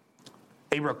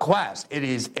a request. It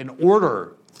is an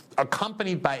order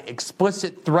accompanied by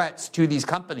explicit threats to these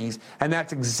companies, and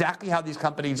that's exactly how these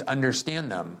companies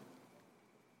understand them.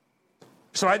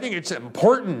 So I think it's an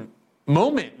important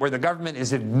moment where the government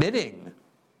is admitting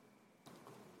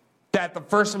that the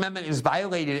First Amendment is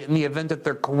violated in the event that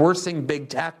they're coercing big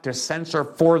tech to censor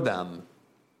for them.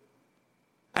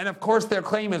 And of course their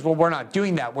claim is, well, we're not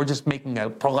doing that. We're just making a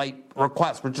polite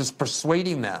request. We're just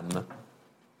persuading them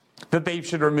that they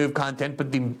should remove content.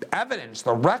 But the evidence,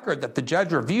 the record that the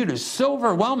judge reviewed is so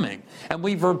overwhelming. And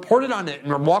we've reported on it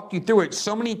and walked you through it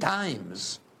so many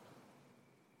times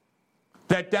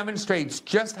that demonstrates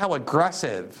just how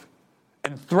aggressive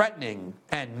and threatening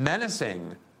and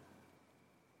menacing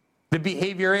the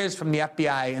behavior is from the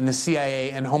FBI and the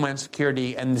CIA and Homeland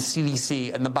Security and the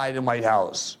CDC and the Biden White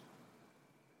House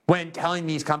when telling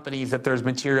these companies that there's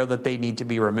material that they need to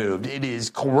be removed. It is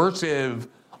coercive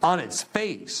on its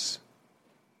face.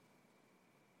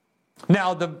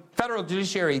 Now, the federal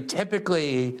judiciary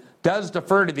typically does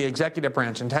defer to the executive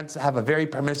branch and tends to have a very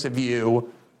permissive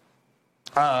view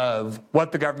of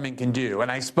what the government can do.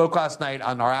 And I spoke last night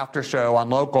on our after show on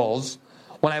Locals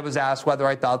when I was asked whether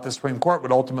I thought the Supreme Court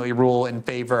would ultimately rule in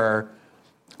favor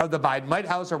of the Biden White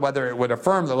House or whether it would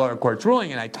affirm the lower court's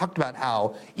ruling. And I talked about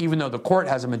how even though the court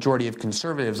has a majority of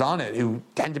conservatives on it who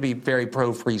tend to be very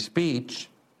pro-free speech,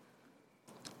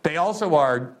 they also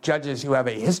are judges who have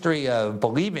a history of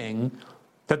believing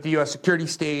that the U.S. security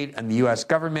state and the U.S.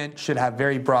 government should have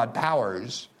very broad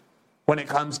powers when it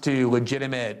comes to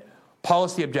legitimate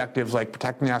policy objectives like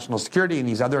protecting national security and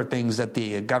these other things that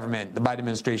the government, the Biden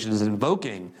administration, is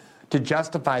invoking to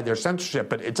justify their censorship.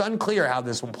 But it's unclear how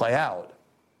this will play out.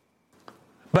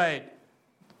 But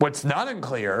what's not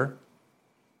unclear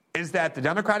is that the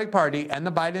Democratic Party and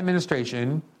the Biden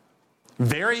administration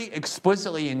very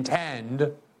explicitly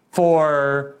intend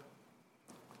for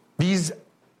these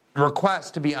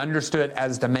requests to be understood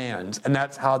as demands, and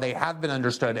that's how they have been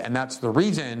understood, and that's the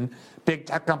reason big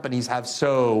tech companies have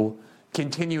so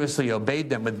continuously obeyed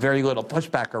them with very little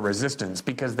pushback or resistance,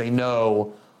 because they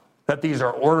know that these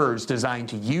are orders designed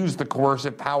to use the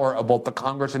coercive power of both the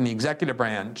Congress and the executive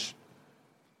branch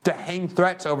to hang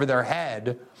threats over their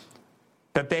head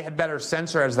that they had better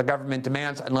censor as the government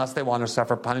demands unless they want to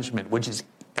suffer punishment, which is,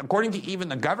 according to even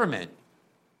the government,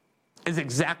 is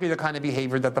exactly the kind of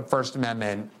behavior that the First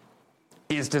Amendment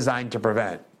is designed to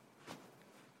prevent.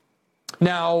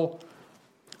 Now,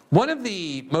 one of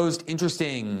the most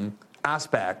interesting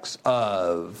aspects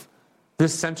of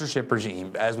this censorship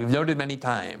regime, as we've noted many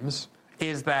times,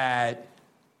 is that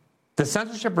the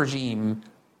censorship regime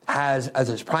has as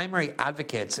its primary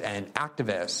advocates and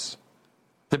activists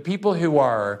the people who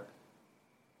are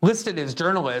listed as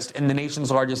journalists in the nation's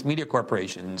largest media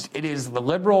corporations. It is the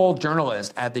liberal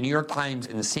journalists at the New York Times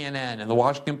and CNN and the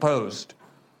Washington Post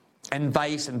and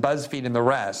Vice and BuzzFeed and the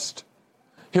rest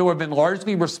who have been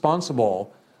largely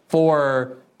responsible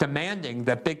for demanding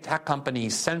that big tech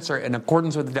companies censor in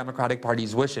accordance with the Democratic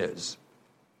Party's wishes.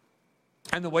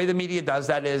 And the way the media does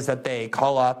that is that they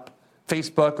call up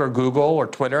Facebook or Google or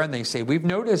Twitter and they say, we've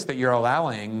noticed that you're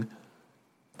allowing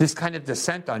this kind of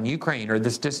dissent on Ukraine or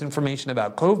this disinformation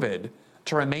about COVID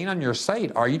to remain on your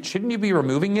site. Shouldn't you be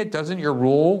removing it? Don't your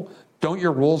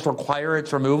rules require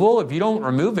its removal? If you don't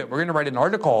remove it, we're going to write an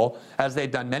article, as they've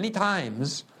done many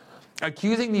times,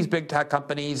 accusing these big tech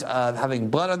companies of having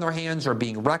blood on their hands or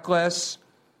being reckless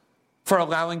for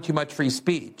allowing too much free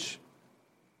speech.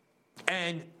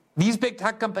 And these big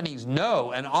tech companies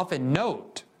know and often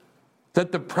note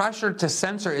that the pressure to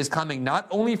censor is coming not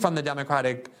only from the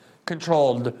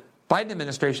Democratic-controlled Biden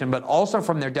administration, but also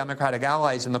from their Democratic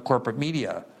allies in the corporate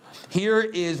media. Here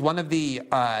is one of the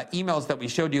emails that we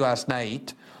showed you last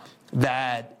night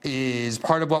that is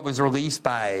part of what was released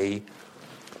by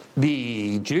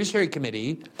the Judiciary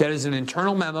Committee. That is an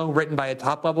internal memo written by a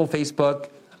top-level Facebook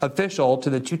official to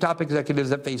the two top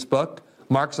executives at Facebook,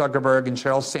 Mark Zuckerberg and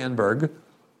Sheryl Sandberg.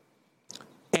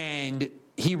 And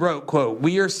he wrote, quote,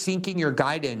 "We are seeking your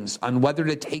guidance on whether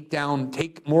to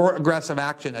take more aggressive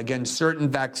action against certain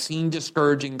vaccine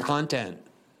discouraging content."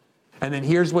 And then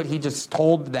here's what he just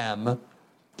told them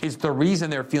is the reason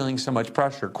they're feeling so much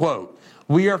pressure. Quote,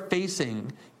 "We are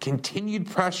facing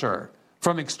continued pressure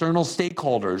from external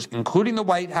stakeholders, including the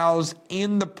White House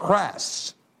and the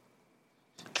press,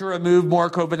 to remove more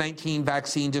COVID-19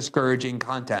 vaccine discouraging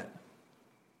content."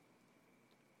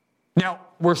 Now,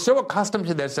 we're so accustomed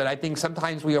to this that I think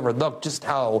sometimes we overlook just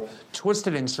how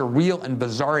twisted and surreal and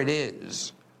bizarre it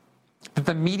is that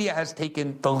the media has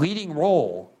taken the leading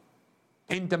role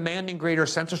in demanding greater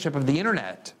censorship of the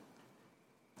internet.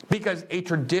 Because a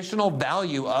traditional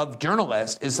value of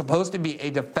journalists is supposed to be a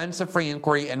defense of free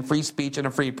inquiry and free speech and a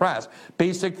free press,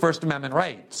 basic First Amendment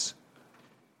rights.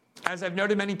 As I've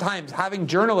noted many times, having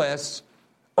journalists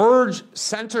urge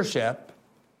censorship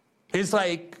is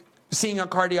like seeing a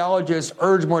cardiologist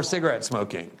urge more cigarette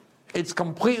smoking. It's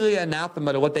completely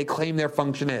anathema to what they claim their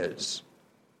function is.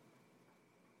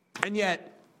 And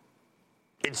yet,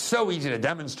 it's so easy to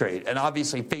demonstrate, and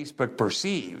obviously Facebook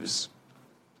perceives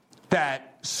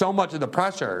that so much of the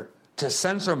pressure to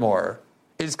censor more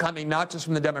is coming not just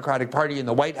from the Democratic Party and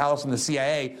the White House and the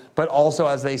CIA, but also,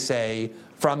 as they say,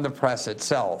 from the press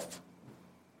itself.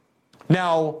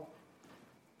 Now,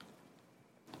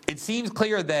 it seems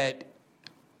clear that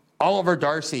Oliver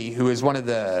Darcy, who is one of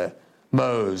the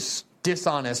most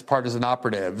dishonest partisan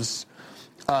operatives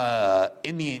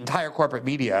in the entire corporate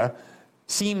media,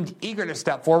 seemed eager to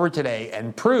step forward today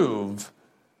and prove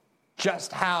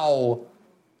just how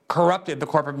corrupted the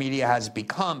corporate media has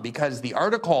become, because the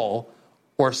article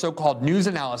or so-called news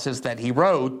analysis that he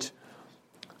wrote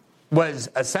was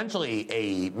essentially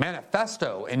a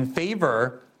manifesto in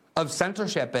favor of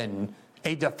censorship and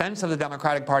a defense of the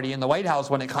Democratic Party in the White House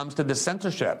when it comes to this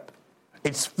censorship.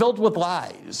 It's filled with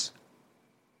lies.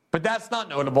 But that's not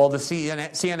notable. The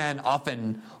CNN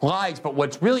often lies. But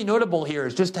what's really notable here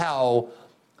is just how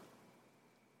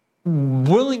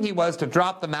willing he was to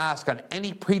drop the mask on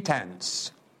any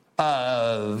pretense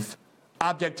of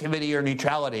objectivity or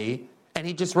neutrality. And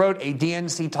he just wrote a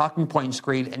DNC talking point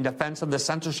screed in defense of the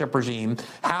censorship regime,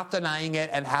 half denying it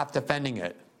and half defending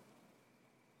it.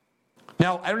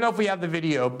 Now, I don't know if we have the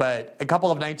video, but a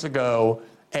couple of nights ago,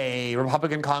 a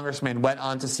Republican congressman went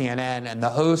on to CNN and the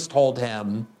host told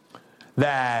him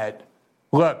that,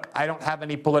 look, I don't have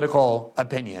any political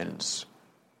opinions.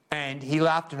 And he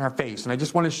laughed in her face. And I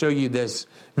just want to show you this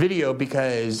video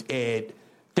because it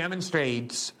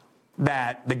demonstrates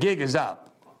that the gig is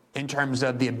up in terms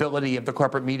of the ability of the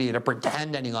corporate media to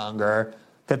pretend any longer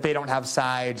that they don't have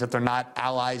sides, that they're not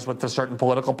allies with a certain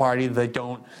political party, that they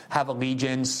don't have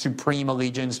allegiance, supreme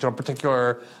allegiance to a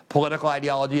particular political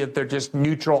ideology, that they're just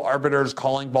neutral arbiters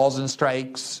calling balls and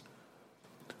strikes.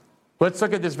 Let's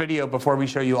look at this video before we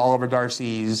show you Oliver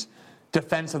Darcy's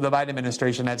defense of the Biden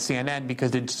administration at CNN,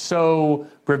 because it's so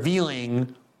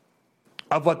revealing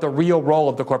of what the real role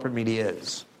of the corporate media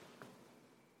is.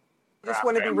 I just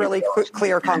want to be really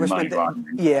clear, Congressman.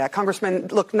 Congressman,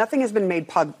 look, nothing has been made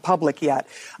public yet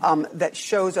that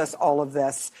shows us all of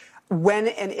this. When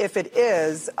and if it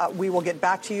is, we will get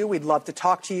back to you. We'd love to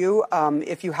talk to you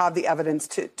if you have the evidence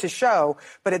to show.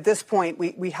 But at this point,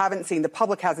 we haven't seen, the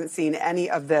public hasn't seen any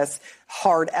of this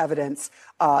hard evidence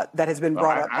that has been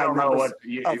brought up by members of Congress.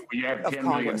 I don't know what, you have $10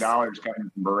 million coming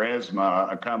from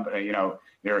Burisma, a company,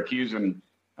 they're accusing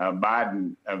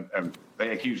Biden they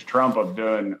accused Trump of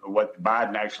doing what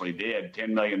Biden actually did, $10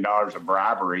 million of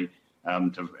bribery,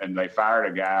 and they fired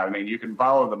a guy. I mean, you can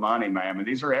follow the money, ma'am. And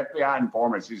these are FBI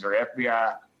informants. These are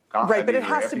FBI. Right, but it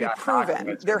has to be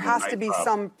proven. There has to be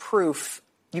some proof.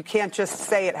 You can't just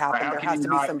say it happened. There has to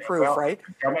be some proof, right?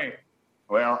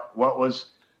 Well, what was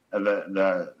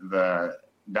the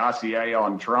dossier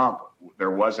on Trump?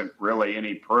 There wasn't really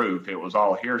any proof. It was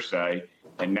all hearsay.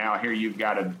 And now here you've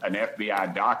got an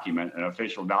FBI document, an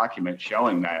official document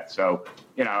showing that. So,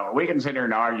 we can sit here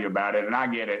and argue about it. And I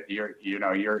get it.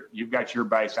 You've got your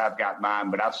base. I've got mine.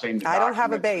 But I've seen the I don't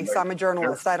have a base. I'm a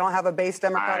journalist. I don't have a base,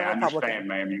 Democrat or Republican. I understand,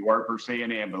 ma'am. You work for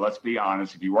CNN. But let's be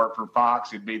honest. If you work for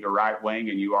Fox, it'd be the right wing,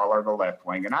 and you all are the left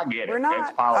wing. And I get it. We're not.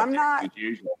 It's politics I'm not. as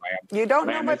usual, ma'am. You don't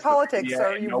know my politics,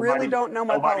 sir. You really don't know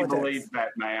my politics. Nobody believes that,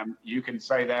 ma'am. You can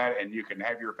say that, and you can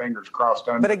have your fingers crossed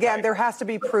under. But again, there has to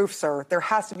be proof, sir. There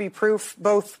has to be proof,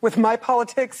 both with my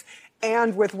politics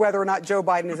and with whether or not Joe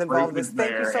Biden is involved in this.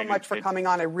 Thank you so much for coming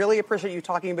on. I really appreciate you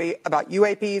talking about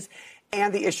UAPs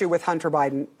and the issue with Hunter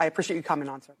Biden. I appreciate you coming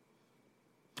on, sir.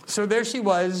 So there she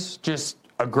was, just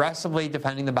aggressively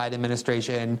defending the Biden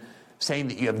administration, saying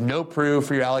that you have no proof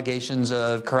for your allegations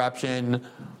of corruption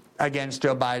against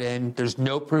Joe Biden. There's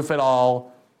no proof at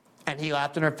all. And he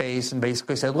laughed in her face and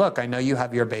basically said, look, I know you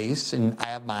have your base and I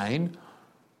have mine.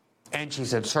 And she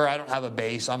said, sir, I don't have a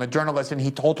base. I'm a journalist. And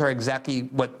he told her exactly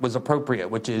what was appropriate,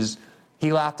 which is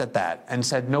he laughed at that and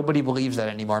said, nobody believes that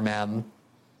anymore, ma'am.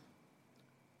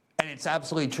 And it's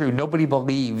absolutely true. Nobody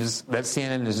believes that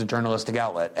CNN is a journalistic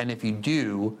outlet. And if you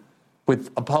do, with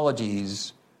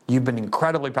apologies, you've been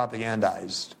incredibly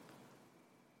propagandized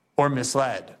or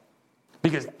misled,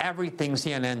 because everything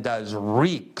CNN does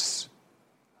reeks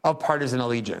of partisan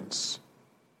allegiance.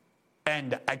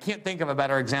 And I can't think of a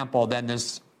better example than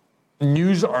this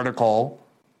news article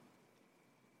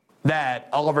that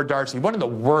Oliver Darcy, one of the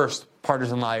worst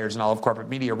partisan liars in all of corporate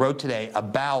media, wrote today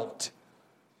about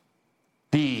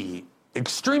the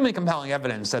extremely compelling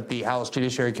evidence that the House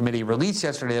Judiciary Committee released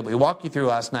yesterday that we walked you through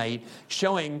last night,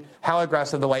 showing how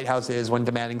aggressive the White House is when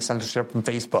demanding censorship from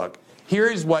Facebook.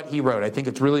 Here's what he wrote. I think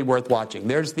it's really worth watching.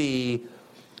 There's the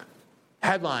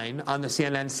headline on the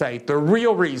CNN site, "The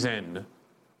real reason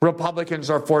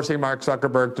Republicans are forcing Mark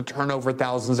Zuckerberg to turn over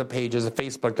thousands of pages of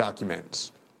Facebook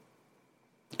documents.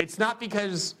 It's not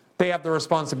because they have the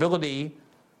responsibility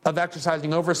of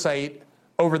exercising oversight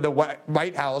over the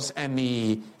White House and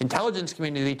the intelligence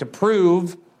community to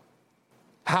prove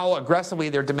how aggressively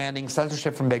they're demanding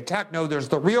censorship from big tech. No, there's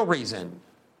the real reason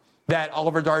that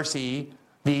Oliver Darcy,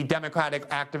 the Democratic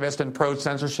activist and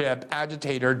pro-censorship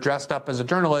agitator dressed up as a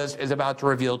journalist, is about to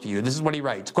reveal to you." This is what he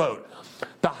writes, quote,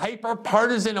 "The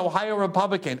hyper-partisan Ohio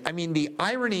Republican," I mean, the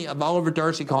irony of Oliver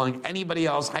Darcy calling anybody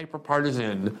else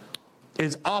hyper-partisan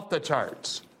is off the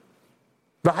charts.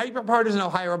 "The hyper-partisan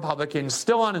Ohio Republican,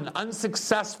 still on an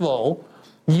unsuccessful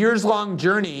years-long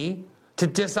journey to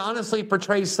dishonestly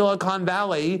portray Silicon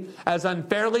Valley as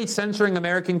unfairly censoring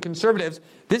American conservatives."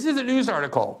 This is a news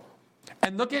article.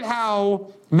 And look at how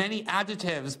many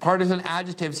adjectives, partisan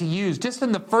adjectives, he used just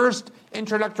in the first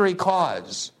introductory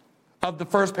clause of the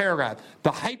first paragraph.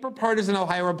 "The hyper-partisan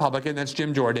Ohio Republican," that's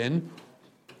Jim Jordan,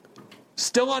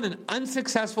 "still on an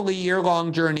unsuccessfully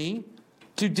year-long journey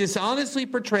to dishonestly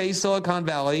portray Silicon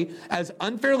Valley as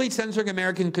unfairly censoring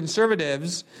American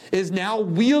conservatives, is now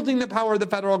wielding the power of the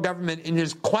federal government in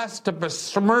his quest to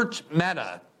besmirch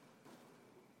Meta."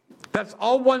 That's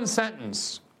all one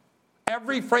sentence.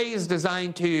 Every phrase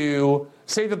designed to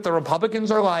say that the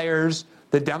Republicans are liars,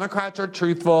 the Democrats are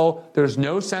truthful, there's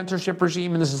no censorship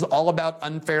regime, and this is all about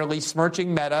unfairly smirching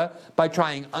Meta by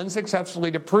trying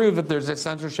unsuccessfully to prove that there's a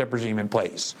censorship regime in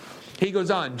place. He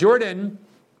goes on, Jordan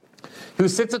who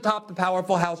sits atop the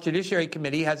powerful House Judiciary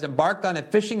Committee, has embarked on a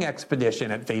fishing expedition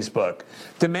at Facebook,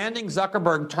 demanding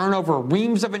Zuckerberg turn over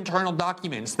reams of internal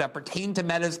documents that pertain to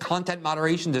Meta's content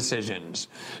moderation decisions.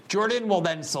 Jordan will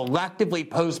then selectively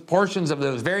post portions of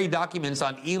those very documents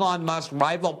on Elon Musk's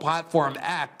rival platform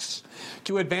X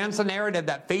to advance a narrative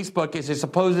that Facebook is a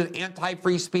supposed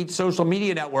anti-free speech social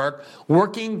media network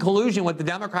working in collusion with the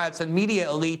Democrats and media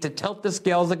elite to tilt the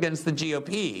scales against the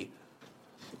GOP.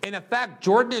 In effect,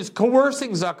 Jordan is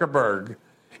coercing Zuckerberg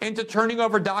into turning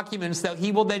over documents that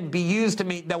will then be used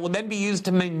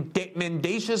to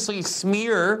mendaciously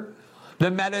smear the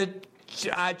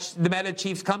Meta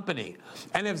chief's company.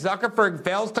 And if Zuckerberg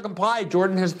fails to comply,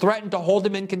 Jordan has threatened to hold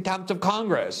him in contempt of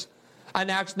Congress, an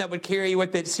action that would carry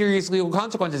with it serious legal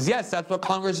consequences. Yes, that's what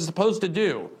Congress is supposed to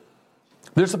do.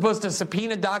 They're supposed to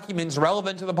subpoena documents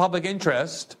relevant to the public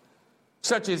interest,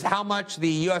 such as how much the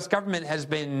U.S. government has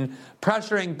been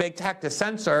pressuring big tech to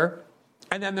censor,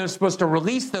 and then they're supposed to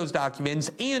release those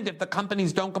documents, and if the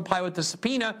companies don't comply with the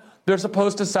subpoena, they're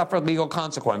supposed to suffer legal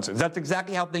consequences. That's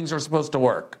exactly how things are supposed to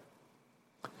work.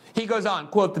 He goes on,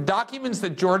 quote, "The documents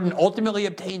that Jordan ultimately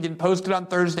obtained and posted on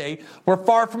Thursday were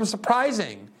far from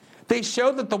surprising. They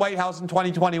showed that the White House in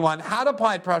 2021 had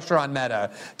applied pressure on Meta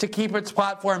to keep its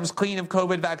platforms clean of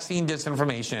COVID vaccine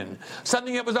disinformation,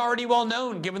 something that was already well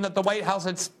known given that the White House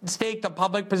had staked a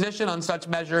public position on such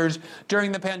measures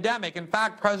during the pandemic. In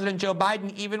fact, President Joe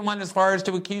Biden even went as far as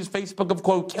to accuse Facebook of,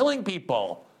 quote, killing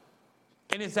people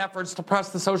in its efforts to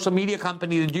press the social media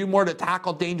company to do more to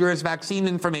tackle dangerous vaccine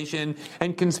information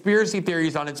and conspiracy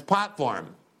theories on its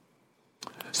platform."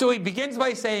 So he begins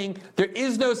by saying there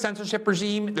is no censorship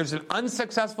regime. There's an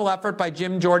unsuccessful effort by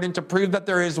Jim Jordan to prove that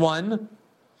there is one.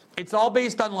 It's all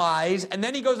based on lies. And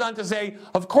then he goes on to say,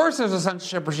 of course there's a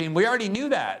censorship regime. We already knew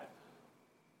that.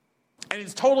 And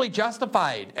it's totally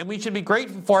justified. And we should be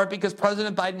grateful for it because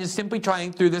President Biden is simply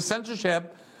trying through this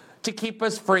censorship to keep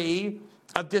us free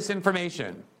of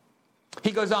disinformation.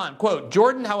 He goes on, quote,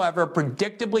 "Jordan, however,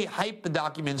 predictably hyped the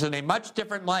documents in a much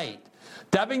different light,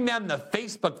 dubbing them the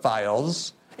Facebook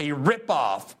files, a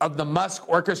ripoff of the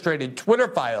Musk-orchestrated Twitter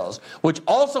files, which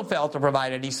also failed to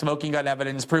provide any smoking gun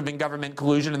evidence proving government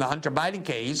collusion in the Hunter Biden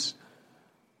case."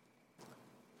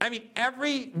 I mean,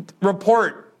 every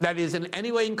report that is in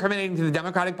any way incriminating to the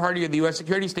Democratic Party or the U.S.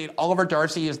 security state, Oliver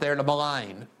Darcy is there to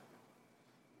malign.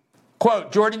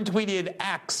 Quote, "Jordan tweeted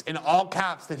X in all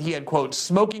caps that he had, quote,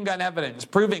 smoking gun evidence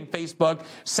proving Facebook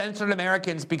censored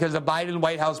Americans because of Biden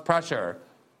White House pressure."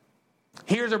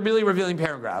 Here's a really revealing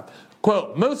paragraph.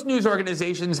 Quote, "Most news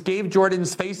organizations gave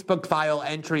Jordan's Facebook file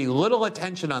entry little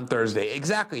attention on Thursday."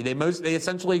 Exactly. They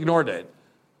essentially ignored it,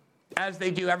 as they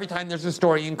do every time there's a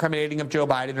story incriminating of Joe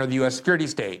Biden or the U.S. security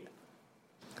state.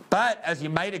 But as you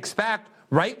might expect,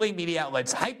 right-wing media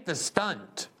outlets hyped the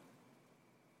stunt.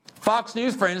 Fox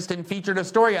News, for instance, featured a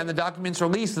story on the documents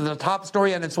released as a top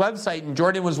story on its website, and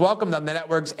Jordan was welcomed on the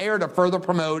network's air to further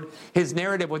promote his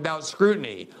narrative without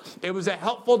scrutiny. It was a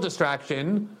helpful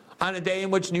distraction on a day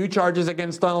in which new charges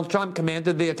against Donald Trump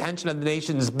commanded the attention of the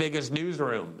nation's biggest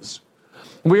newsrooms.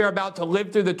 We are about to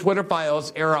live through the Twitter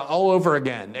files era all over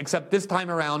again, except this time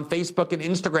around, Facebook and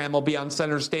Instagram will be on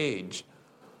center stage.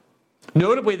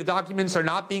 Notably, the documents are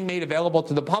not being made available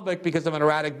to the public because of an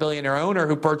erratic billionaire owner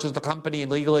who purchased the company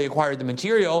and legally acquired the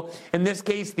material. In this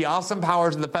case, the awesome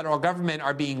powers of the federal government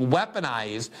are being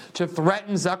weaponized to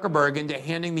threaten Zuckerberg into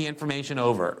handing the information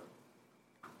over.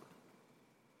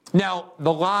 Now,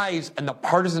 the lies and the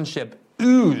partisanship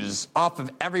ooze off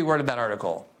of every word of that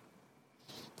article.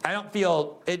 I don't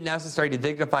feel it necessary to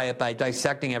dignify it by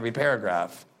dissecting every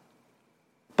paragraph.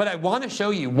 But I want to show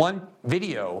you one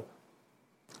video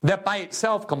that by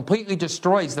itself completely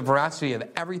destroys the veracity of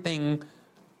everything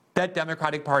that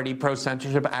Democratic Party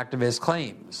pro-censorship activist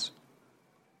claims.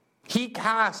 He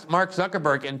cast Mark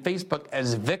Zuckerberg and Facebook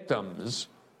as victims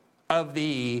of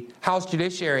the House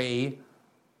Judiciary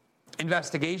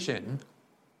investigation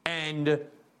and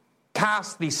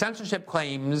cast the censorship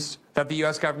claims that the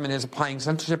U.S. government is applying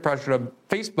censorship pressure to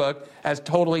Facebook as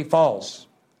totally false.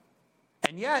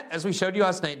 And yet, as we showed you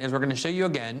last night, and as we're going to show you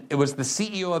again, it was the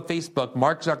CEO of Facebook,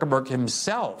 Mark Zuckerberg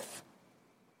himself,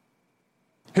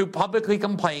 who publicly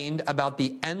complained about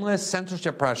the endless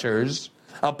censorship pressures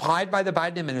applied by the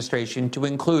Biden administration to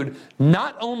include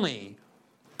not only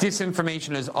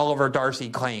disinformation, as Oliver Darcy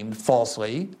claimed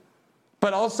falsely,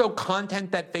 but also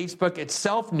content that Facebook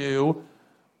itself knew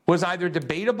was either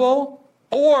debatable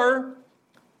or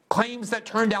claims that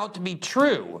turned out to be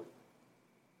true.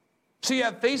 So you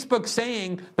have Facebook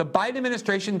saying the Biden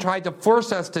administration tried to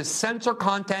force us to censor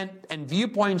content and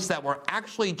viewpoints that were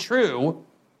actually true.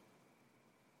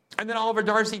 And then Oliver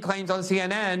Darcy claims on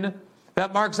CNN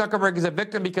that Mark Zuckerberg is a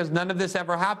victim because none of this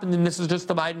ever happened, and this is just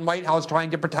the Biden White House trying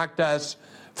to protect us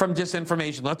from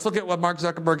disinformation. Let's look at what Mark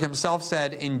Zuckerberg himself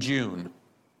said in June.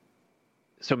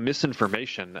 So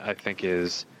misinformation, I think,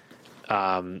 has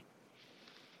been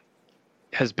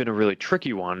a really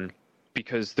tricky one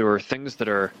because there are things that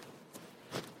are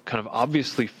kind of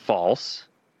obviously false,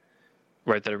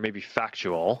 right, that are maybe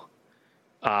factual,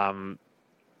 but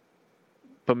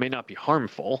may not be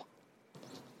harmful.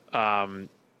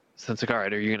 So it's like, all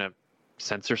right, are you going to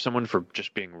censor someone for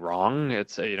just being wrong?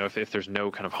 It's, if there's no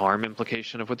kind of harm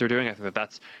implication of what they're doing, I think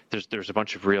there's a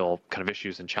bunch of real kind of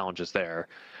issues and challenges there.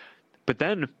 But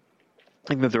then I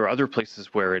think that there are other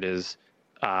places where it is,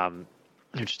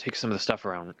 just take some of the stuff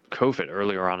around COVID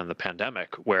earlier on in the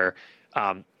pandemic, where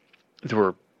there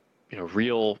were,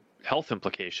 real health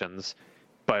implications,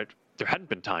 but there hadn't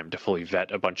been time to fully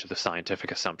vet a bunch of the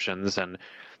scientific assumptions. And,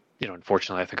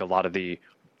 unfortunately, I think a lot of the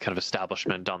kind of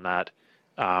establishment on that,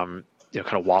 kind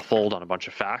of waffled on a bunch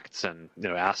of facts and,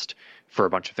 asked for a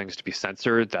bunch of things to be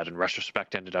censored that in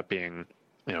retrospect ended up being,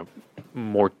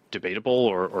 more debatable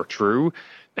or true.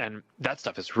 And that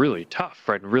stuff is really tough,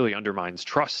 right? And really undermines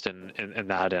trust in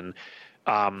that. And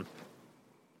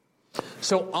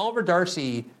so Oliver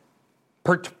Darcy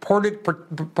purported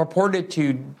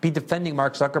to be defending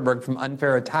Mark Zuckerberg from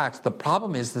unfair attacks. The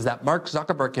problem is that Mark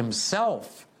Zuckerberg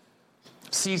himself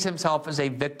sees himself as a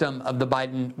victim of the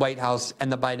Biden White House and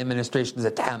the Biden administration's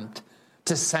attempt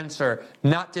to censor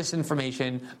not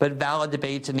disinformation, but valid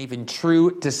debates and even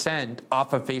true dissent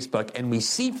off of Facebook. And we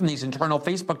see from these internal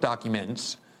Facebook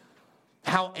documents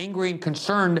how angry and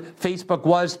concerned Facebook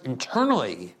was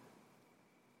internally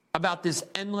about this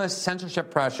endless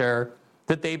censorship pressure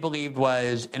that they believed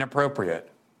was inappropriate.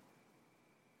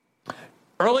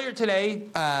 Earlier today,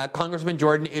 Congressman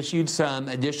Jordan issued some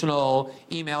additional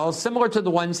emails similar to the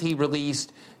ones he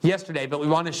released yesterday, but we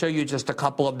want to show you just a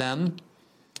couple of them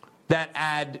that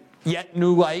add yet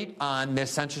new light on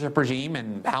this censorship regime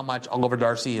and how much Oliver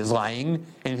Darcy is lying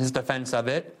in his defense of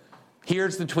it.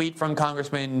 Here's the tweet from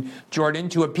Congressman Jordan.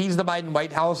 To appease the Biden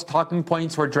White House, talking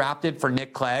points were drafted for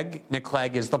Nick Clegg. Nick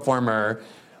Clegg is the former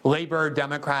Labour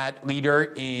Democrat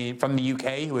leader from the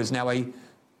UK, who is now a,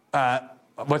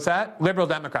 Liberal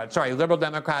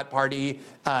Democrat Party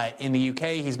in the UK.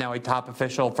 He's now a top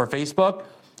official for Facebook.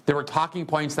 There were talking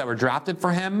points that were drafted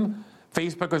for him.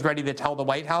 Facebook was ready to tell the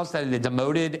White House that it had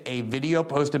demoted a video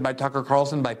posted by Tucker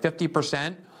Carlson by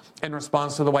 50% in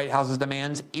response to the White House's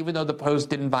demands, even though the post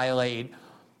didn't violate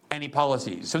any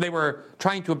policies. So they were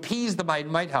trying to appease the Biden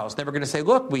White House. They were going to say,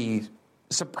 look, we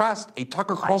suppressed a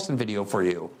Tucker Carlson video for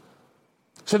you.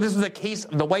 So this was a case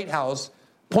of the White House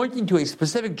pointing to a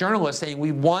specific journalist saying,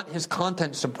 we want his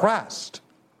content suppressed.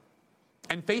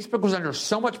 And Facebook was under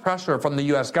so much pressure from the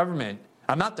U.S. government.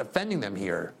 I'm not defending them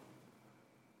here.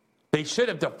 They should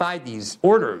have defied these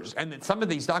orders. And that some of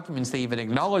these documents, they even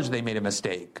acknowledged they made a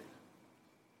mistake.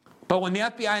 But when the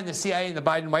FBI and the CIA and the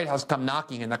Biden White House come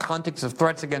knocking in the context of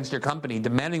threats against your company,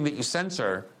 demanding that you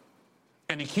censor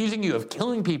and accusing you of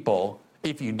killing people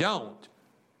if you don't,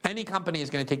 any company is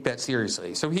going to take that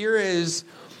seriously. So here is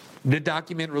the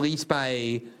document released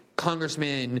by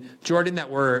Congressman Jordan that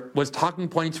was talking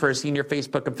points for a senior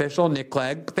Facebook official, Nick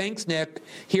Clegg. Thanks, Nick.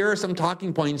 Here are some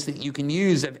talking points that you can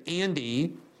use if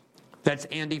Andy, that's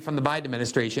Andy from the Biden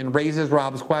administration, raises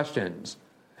Rob's questions.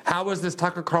 How was this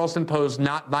Tucker Carlson post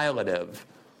not violative?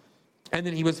 And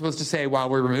then he was supposed to say, while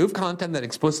we remove content that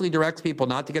explicitly directs people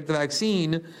not to get the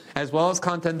vaccine, as well as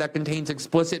content that contains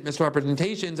explicit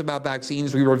misrepresentations about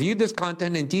vaccines, we reviewed this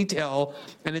content in detail,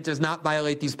 and it does not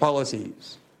violate these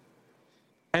policies.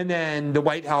 And then the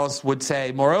White House would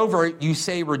say, moreover, you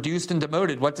say reduced and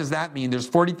demoted. What does that mean? There's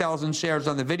 40,000 shares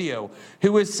on the video.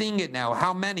 Who is seeing it now?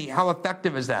 How many? How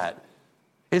effective is that?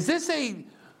 Is this a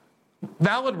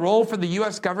valid role for the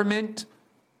U.S. government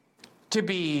to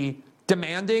be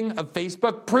demanding of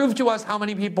Facebook? Prove to us how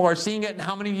many people are seeing it and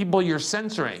how many people you're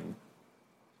censoring.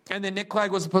 And then Nick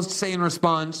Clegg was supposed to say in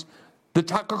response, the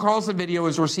Tucker Carlson video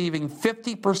is receiving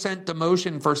 50%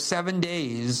 demotion for 7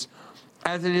 days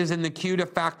as it is in the queue to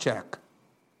fact check.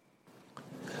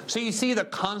 So you see the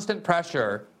constant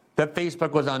pressure that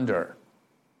Facebook was under,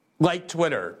 like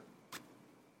Twitter.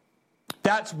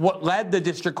 That's what led the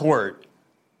district court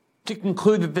to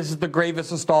conclude that this is the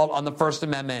gravest assault on the First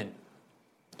Amendment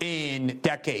in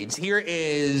decades. Here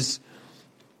is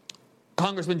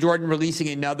Congressman Jordan releasing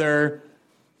another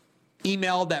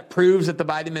email that proves that the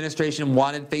Biden administration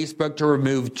wanted Facebook to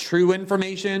remove true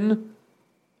information,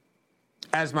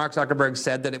 as Mark Zuckerberg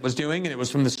said that it was doing, and it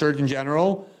was from the Surgeon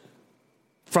General,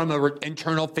 from an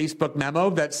internal Facebook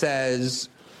memo that says,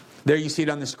 there you see it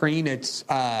on the screen, it's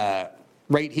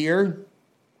right here.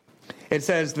 It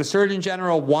says the Surgeon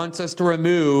General wants us to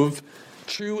remove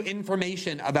true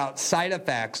information about side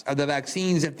effects of the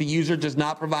vaccines if the user does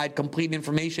not provide complete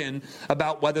information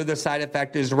about whether the side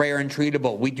effect is rare and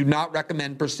treatable. We do not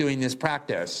recommend pursuing this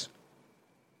practice.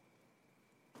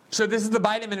 So this is the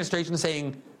Biden administration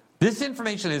saying, this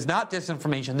information is not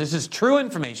disinformation. This is true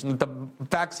information that the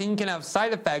vaccine can have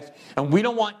side effects, and we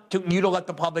don't want you to let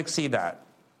the public see that.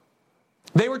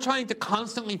 They were trying to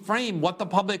constantly frame what the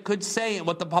public could say and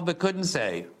what the public couldn't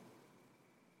say.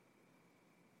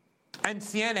 And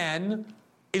CNN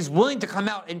is willing to come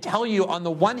out and tell you, on the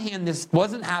one hand, this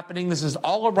wasn't happening, this is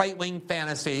all a right-wing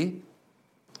fantasy,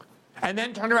 and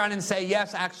then turn around and say,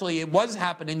 yes, actually, it was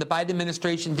happening. The Biden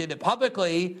administration did it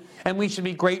publicly, and we should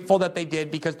be grateful that they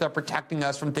did because they're protecting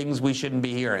us from things we shouldn't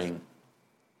be hearing.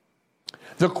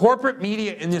 The corporate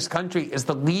media in this country is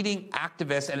the leading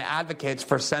activists and advocates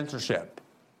for censorship,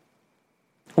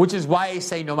 which is why I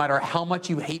say no matter how much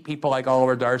you hate people like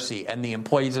Oliver Darcy and the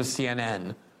employees of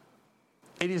CNN,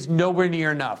 it is nowhere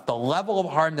near enough. The level of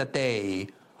harm that they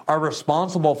are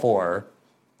responsible for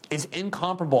is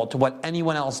incomparable to what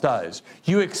anyone else does.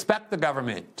 You expect the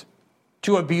government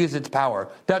to abuse its power.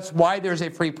 That's why there's a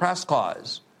free press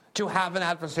clause, to have an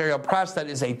adversarial press that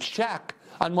is a check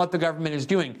on what the government is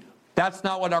doing. That's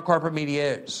not what our corporate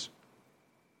media is.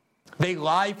 They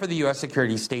lie for the U.S.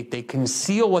 security state. They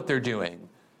conceal what they're doing.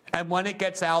 And when it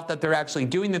gets out that they're actually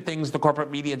doing the things the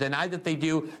corporate media deny that they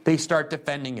do, they start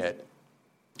defending it.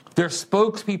 They're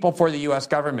spokespeople for the U.S.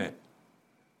 government.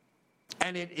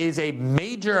 And it is a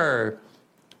major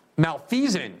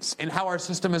malfeasance in how our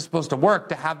system is supposed to work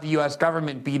to have the U.S.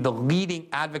 government be the leading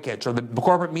advocates, or the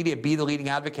corporate media be the leading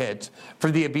advocates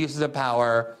for the abuses of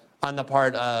power on the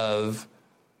part of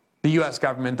the U.S.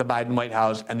 government, the Biden White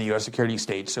House, and the U.S. security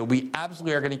state. So we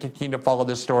absolutely are going to continue to follow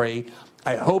this story.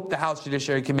 I hope the House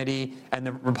Judiciary Committee and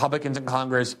the Republicans in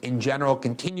Congress in general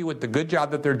continue with the good job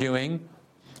that they're doing,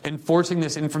 enforcing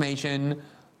this information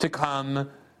to come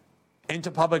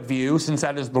into public view, since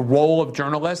that is the role of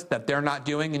journalists that they're not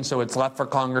doing, and so it's left for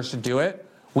Congress to do it.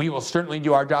 We will certainly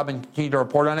do our job and continue to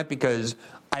report on it, because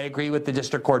I agree with the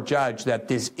district court judge that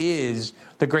this is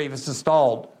the gravest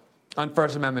assault on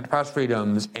First Amendment press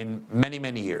freedoms in many,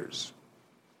 many years.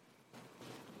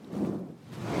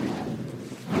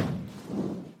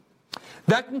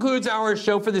 That concludes our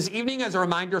show for this evening. As a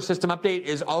reminder, System Update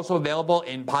is also available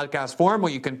in podcast form,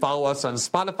 where you can follow us on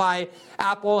Spotify,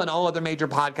 Apple, and all other major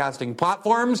podcasting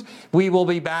platforms. We will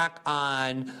be back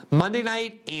on Monday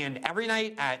night and every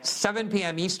night at 7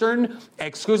 p.m. Eastern,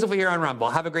 exclusively here on Rumble.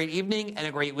 Have a great evening and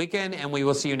a great weekend, and we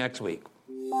will see you next week.